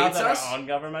when it hates us. Our own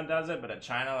government does it, but in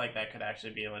China, like, that could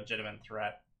actually be a legitimate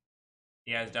threat.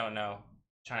 You guys don't know,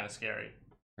 China's scary.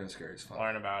 China's scary as fuck.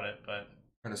 Learn about it, but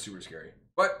China's super scary.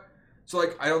 But so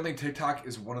like, I don't think TikTok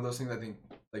is one of those things. I think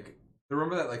like,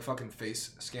 remember that like fucking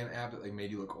face scan app that like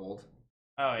made you look old?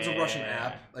 Oh, it was a Russian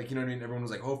app. Like, you know what I mean? Everyone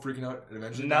was like, oh, freaking out. And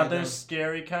eventually, another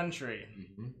scary country.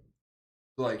 Mm-hmm.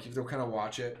 So like, you have to kind of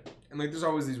watch it, and like, there's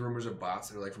always these rumors of bots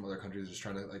that are like from other countries just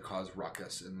trying to like cause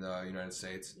ruckus in the United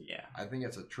States. Yeah, I think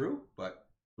it's true, but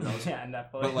who knows? Yeah,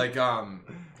 definitely. But like,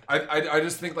 I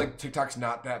just think like TikTok's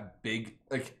not that big.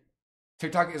 Like,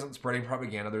 TikTok isn't spreading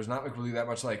propaganda. There's not like really that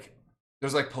much like.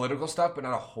 There's like political stuff, but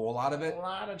not a whole lot of it. A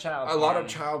lot of child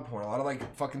porn. A lot of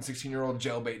like fucking 16-year-old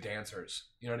jailbait dancers.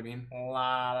 You know what I mean? A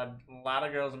lot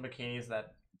of girls in bikinis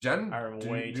that are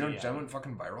way too young. Jen went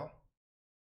fucking viral?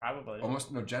 Probably.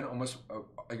 Jen almost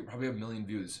like probably 1 million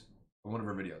views on one of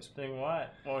her videos. Doing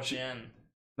what? What was she in?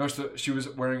 No, she was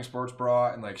wearing a sports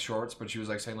bra and like shorts, but she was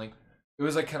like saying like, it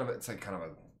was like kind of a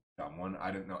dumb one. I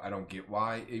didn't know. I don't get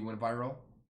why it went viral.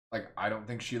 Like, I don't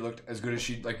think she looked as good as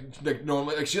she like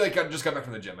normally. Like, she like just got back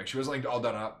from the gym. Like, she wasn't like all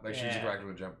done up. Like, she was back from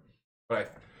the gym.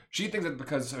 But she thinks that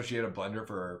because she had a blender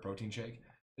for her protein shake.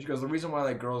 She goes, the reason why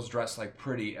like girls dress like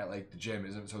pretty at like the gym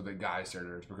isn't so that guys stare at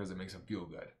her. It's because it makes them feel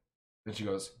good. Then she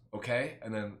goes, okay,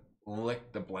 and then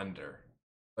lick the blender,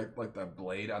 like the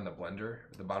blade on the blender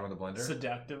at the bottom of the blender.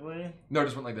 Seductively? No,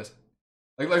 just went like this,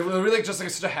 like really like just like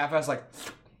such a half-ass like.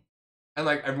 And,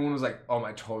 like, everyone was like, oh,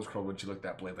 my toes curled when she looked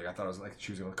at that blade. Like, I thought it was like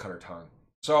she was going to cut her tongue.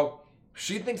 So,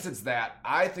 she thinks it's that.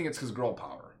 I think it's because girl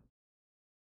power.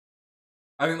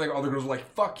 I think, like, all the girls were like,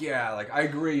 fuck yeah. Like, I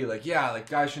agree. Like, yeah, like,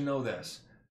 guys should know this.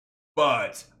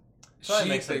 But she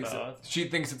thinks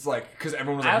it's, like, because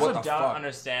everyone was like, what the fuck? I also don't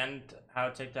understand how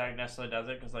TikTok necessarily does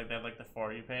it, because, like, they have, like, the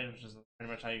For You page, which is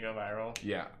pretty much how you go viral.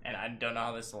 Yeah. And I don't know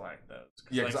how they select those.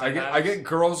 Yeah, because like, I get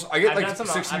girls, like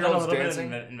 16-year-olds dancing.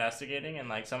 Bit of investigating, and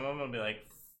like some of them will be like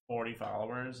 40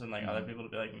 followers, and like other people will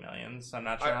be like millions. So I'm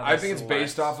not sure how I think it's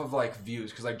based off of like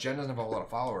views, because like Jen doesn't have a whole lot of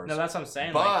followers. No, that's what I'm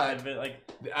saying. But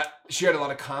she had a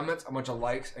lot of comments, a bunch of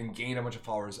likes, and gained a bunch of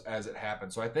followers as it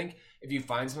happened. So I think if you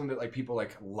find something that like people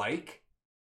like,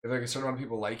 if like a certain amount of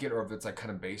people like it, or if it's like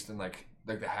kind of based in like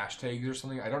the hashtags or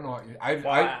something, I don't know.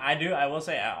 I will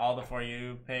say all the For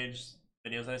You page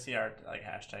videos I see are like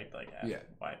hashtagged like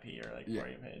FYP or like For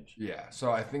You page. Yeah,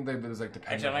 so I think that there's like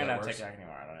depending. Actually, I'm not TikTok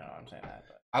anymore. I don't know. I'm saying that.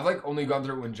 But. I've like only gone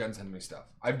through it when Jen sends me stuff.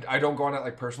 I don't go on it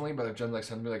like personally, but if Jen like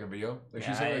sends me like a video, like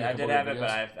she sent me I did have it, but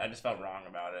I just felt wrong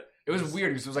about it. It was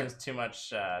weird because it was like too much.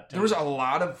 There was a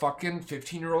lot of fucking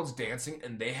 15-year-olds dancing,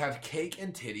 and they have cake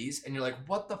and titties, and you're like,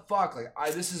 what the fuck? Like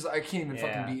I can't even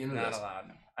fucking be into not this. Not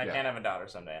allowed. I can't have a daughter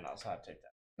someday, and also have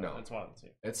TikTok. No, it's one of the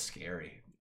two. It's scary.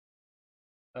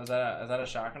 Is that a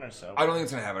shotgun or sober? I don't think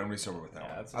it's gonna happen. I'm gonna be sober with that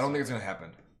one. I don't think it's gonna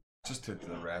happen. Just took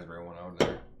the raspberry one out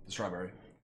there, the strawberry.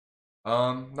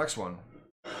 Next one.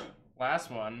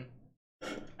 Last one.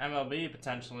 MLB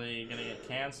potentially gonna get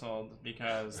canceled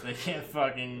because they can't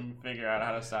fucking figure out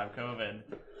how to stop COVID.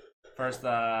 First, the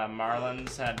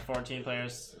Marlins had 14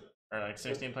 players or like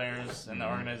 16 players in the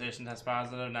organization test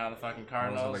positive. Now the fucking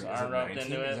Cardinals are roped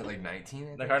into it. Is it like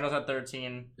 19? The Cardinals had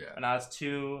 13. Yeah. But now it's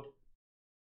 2.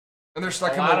 And they're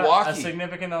stuck in Milwaukee. A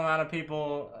significant amount of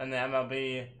people in the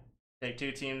MLB take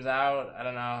 2 teams out. I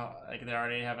don't know. Like they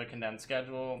already have a condensed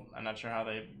schedule. I'm not sure how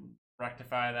they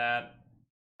rectify that.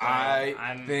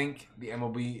 I think the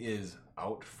MLB is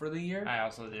out for the year. I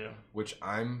also do. Which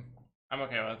I'm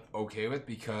okay with.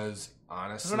 Because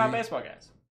honestly, we're not baseball guys.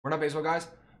 We're not baseball guys,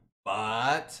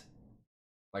 but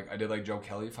like I did like Joe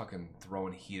Kelly fucking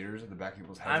throwing heaters at the back of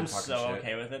people's heads. I'm so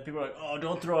okay with it. People are like, oh,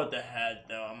 don't throw at the head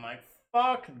though. I'm like,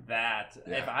 fuck that.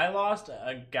 Yeah. If I lost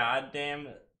a goddamn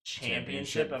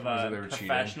championship of a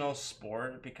professional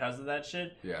sport because of that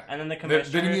shit, and then the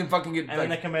commissioner they didn't even fucking get, then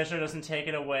the commissioner doesn't take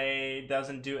it away,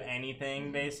 doesn't do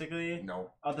anything basically,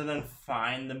 other than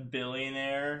fine the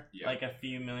billionaire like a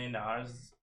few $1 million.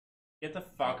 Get the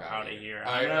fuck out of here.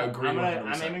 I agree.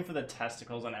 I'm aiming for the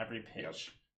testicles on every pitch. Yep.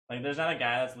 Like there's not a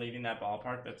guy that's leaving that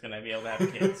ballpark that's gonna be able to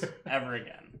have kids ever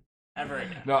again.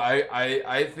 No,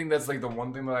 I think that's like the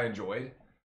one thing that I enjoyed,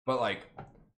 but like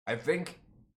I think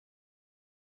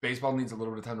baseball needs a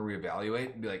little bit of time to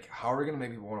reevaluate and be like, how are we going to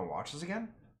make people want to watch this again?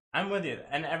 I'm with you.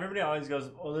 And everybody always goes,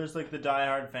 oh, there's like the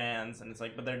diehard fans. And it's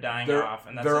like, but they're dying off.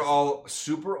 And they're all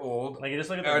super old. Like, you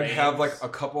just look at the and ratings. Have like a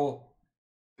couple,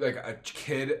 like a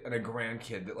kid and a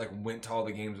grandkid that like went to all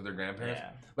the games with their grandparents.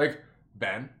 Yeah. Like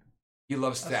Ben, he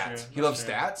loves stats. He loves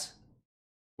stats,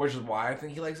 which is why I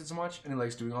think he likes it so much. And he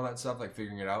likes doing all that stuff, like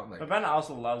figuring it out. And, like, but Ben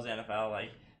also loves the NFL. Like,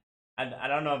 I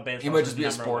don't know if baseball. He might just be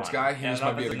a sports guy. He just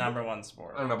might be the number one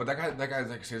sport. I don't know, but that guy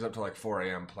like stays up till like 4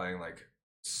 a.m. playing like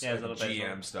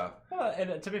GM stuff. Well,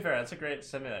 to be fair, it's a great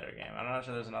simulator game. I'm not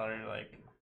sure there's another like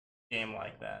game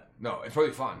like that. No, it's really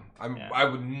fun. I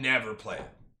would never play it.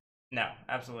 No,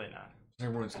 absolutely not.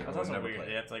 It's also weird.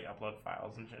 You have to like upload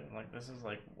files and shit. Like this is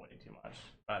like way too much.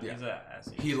 But he's a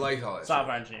SE. He likes all that.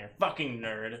 Software engineer. Fucking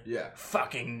nerd. Yeah.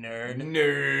 Fucking nerd.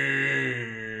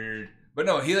 Nerd. But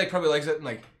no, he like probably likes it and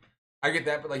like. I get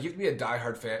that, but like you have to be a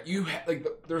diehard fan.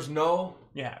 There's no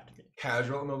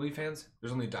casual MLB fans.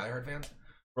 There's only diehard fans.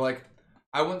 Or like,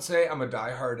 I wouldn't say I'm a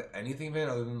diehard anything fan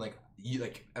other than like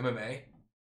MMA.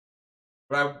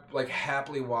 But I like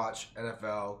happily watch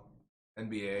NFL,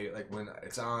 NBA like when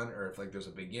it's on, or if like there's a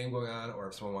big game going on, or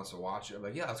if someone wants to watch it. I'm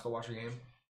like, yeah, let's go watch a game.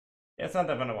 Yeah, it's not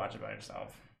that fun to watch it by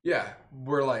yourself. Yeah,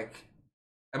 we're like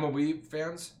MLB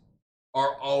fans.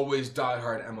 Are always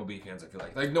diehard MLB fans. I feel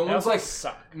like no one's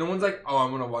like, oh,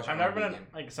 I'm gonna watch. I've never been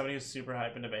like somebody who's super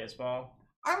hype into baseball.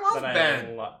 I love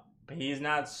Ben, but he's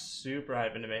not super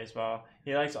hype into baseball.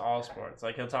 He likes all sports.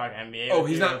 Like he'll talk NBA. Oh,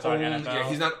 he's not only NFL. Yeah,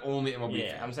 he's not only MLB.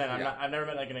 Yeah, fan. I'm saying I've never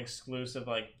been like an exclusive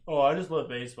like, oh, I just love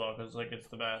baseball because like it's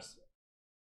the best.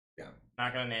 Yeah,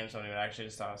 not gonna name somebody, but I actually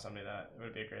just thought of somebody that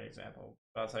would be a great example.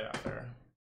 But I'll tell you after.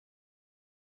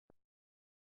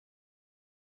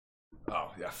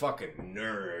 Oh, yeah, fucking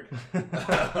nerd. I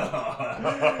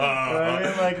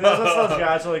mean, like, there's just those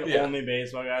guys who are, like, only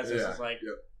baseball guys. It's just, like,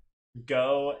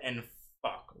 go and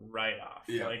fuck right off.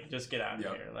 Yeah. Like, just get out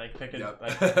of here. Like, pick it.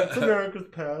 Like, it's America's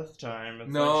pastime.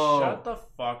 It's like, shut the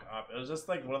fuck up. It was just,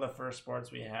 like, one of the first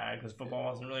sports we had because football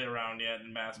wasn't really around yet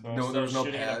and basketball was there was no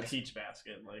shooting pads. In a peach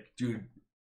basket. Like, dude.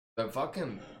 The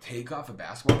fucking takeoff of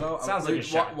basketball though. Sounds like a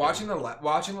shot. Watching.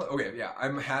 Okay, yeah,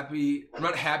 I'm happy. I'm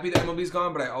not happy that MLB's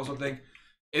gone, but I also think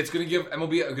it's gonna give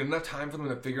MLB a good enough time for them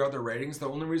to figure out their ratings. The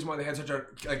only reason why they had such a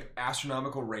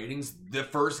astronomical ratings the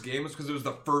first game was because it was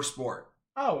the first sport.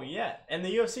 Oh yeah, and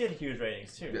the UFC had huge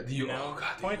ratings too. Yeah, oh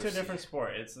god, point to a different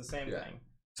sport. It's the same thing.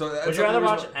 So would you rather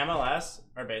watch MLS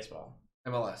or baseball?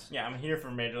 MLS. Yeah, I'm here for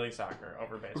Major League Soccer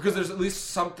over baseball because there's at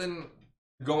least something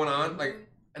going on, like.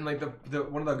 And like the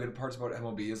one of the good parts about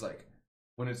MLB is like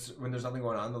when there's nothing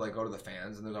going on, they'll like go to the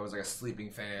fans and there's always like a sleeping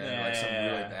fan or like something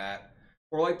weird like that.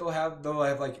 Or like they'll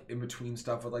have like in between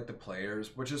stuff with like the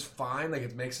players, which is fine. Like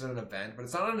it makes it an event, but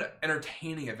it's not an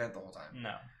entertaining event the whole time.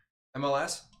 No.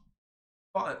 MLS,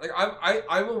 fun. Like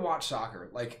I will watch soccer.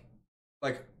 Like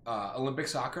Olympic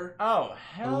soccer. Oh,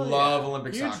 hell yeah. Love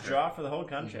Olympic soccer. Huge draw for the whole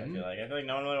country, I feel like. I feel like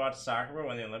no one really watches soccer, but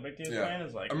when the Olympic team's playing,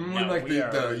 it's like, I remember when like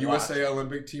the USA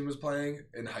Olympic team was playing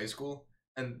in high school,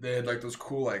 and they had like those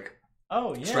cool like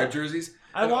striped jerseys.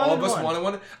 And all of us wanted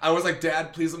one. I was like,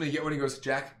 Dad, please let me get one. He goes,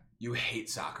 Jack, you hate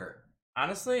soccer.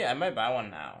 Honestly, I might buy one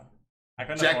now. I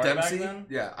couldn't Jack afford Dempsey? It back then.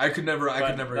 Yeah, I could never.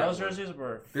 Those jerseys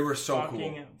they were so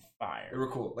cool. Fire. They were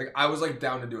cool. Like I was like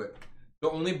down to do it. The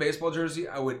only baseball jersey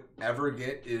I would ever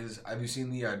get is, have you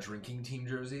seen the drinking team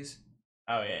jerseys?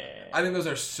 Oh yeah. I think those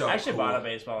are so. I actually bought a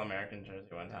baseball American jersey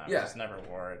one time. Yeah. I just never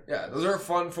wore it. Yeah, those are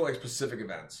fun for like specific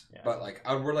events. Yeah. But like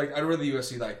I'd wear the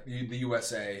USC like the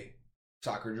USA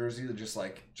soccer jersey just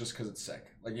because it's sick.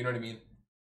 Like you know what I mean?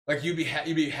 Like you'd be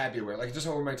happy to wear it. Like just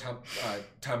over my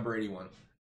Tom Brady one.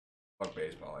 Fuck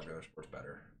baseball. Every other sport's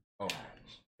better. Oh,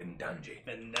 Bendunji.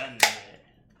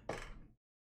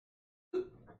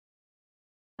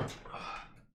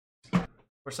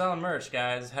 We're selling merch,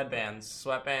 guys. Headbands,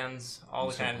 sweatbands, all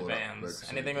the kinds of bands.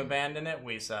 Anything with band in it,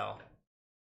 we sell.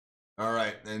 All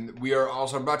right, and we are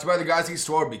also brought to you by the Guys Geek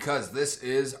Store because this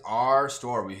is our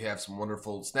store. We have some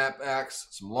wonderful snapbacks,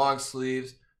 some long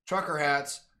sleeves, trucker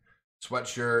hats,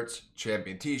 sweatshirts,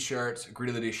 champion t-shirts,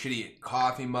 Greedy Lady Shitty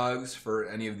coffee mugs for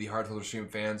any of the Hard Filter Stream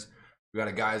fans. We got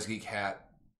a Guys Geek hat,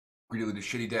 Greedy Lady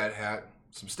Shitty dad hat,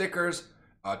 some stickers,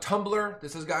 a tumbler.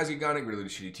 This is Guys Geek on it. Greedy Lady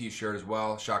Shitty t-shirt as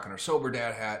well. Shotgun or sober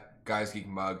dad hat, Guys Geek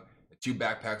mug. The 2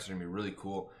 backpacks are gonna be really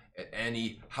cool at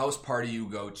any house party you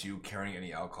go to carrying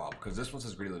any alcohol, because this one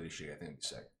says Greedy Lady Shitty. I think it'd be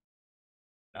sick.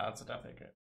 No, that's definitely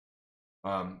good.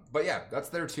 But yeah, that's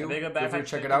there too. Feel free to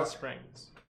check it out.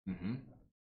 Springs.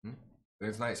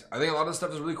 It's nice. I think a lot of the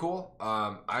stuff is really cool.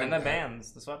 And the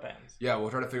bands, the sweatbands. Yeah, we'll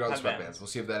try to figure out the sweatbands. We'll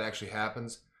see if that actually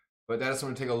happens. But that is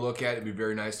something to take a look at. It'd be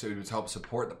very nice to help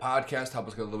support the podcast, help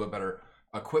us get a little bit better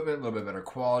equipment, a little bit better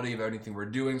quality of anything we're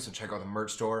doing. So check out the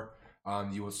merch store.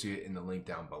 You will see it in the link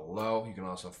down below. You can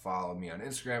also follow me on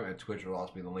Instagram and Twitch. It'll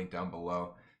also be in the link down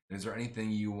below. And is there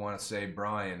anything you want to say,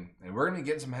 Brian? And we're going to be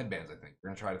getting some headbands, I think. We're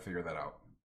going to try to figure that out.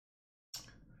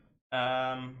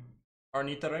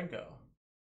 Ornithorinco.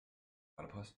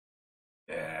 Platypus?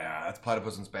 Yeah, that's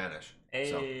platypus in Spanish.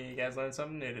 Hey, you guys learned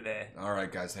something new today. All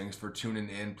right, guys. Thanks for tuning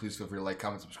in. Please feel free to like,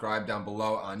 comment, subscribe down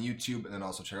below on YouTube. And then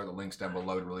also check out the links down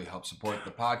below to really help support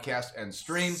the podcast and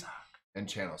stream and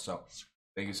channel. So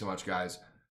thank you so much, guys.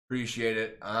 Appreciate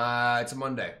it. It's a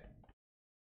Monday.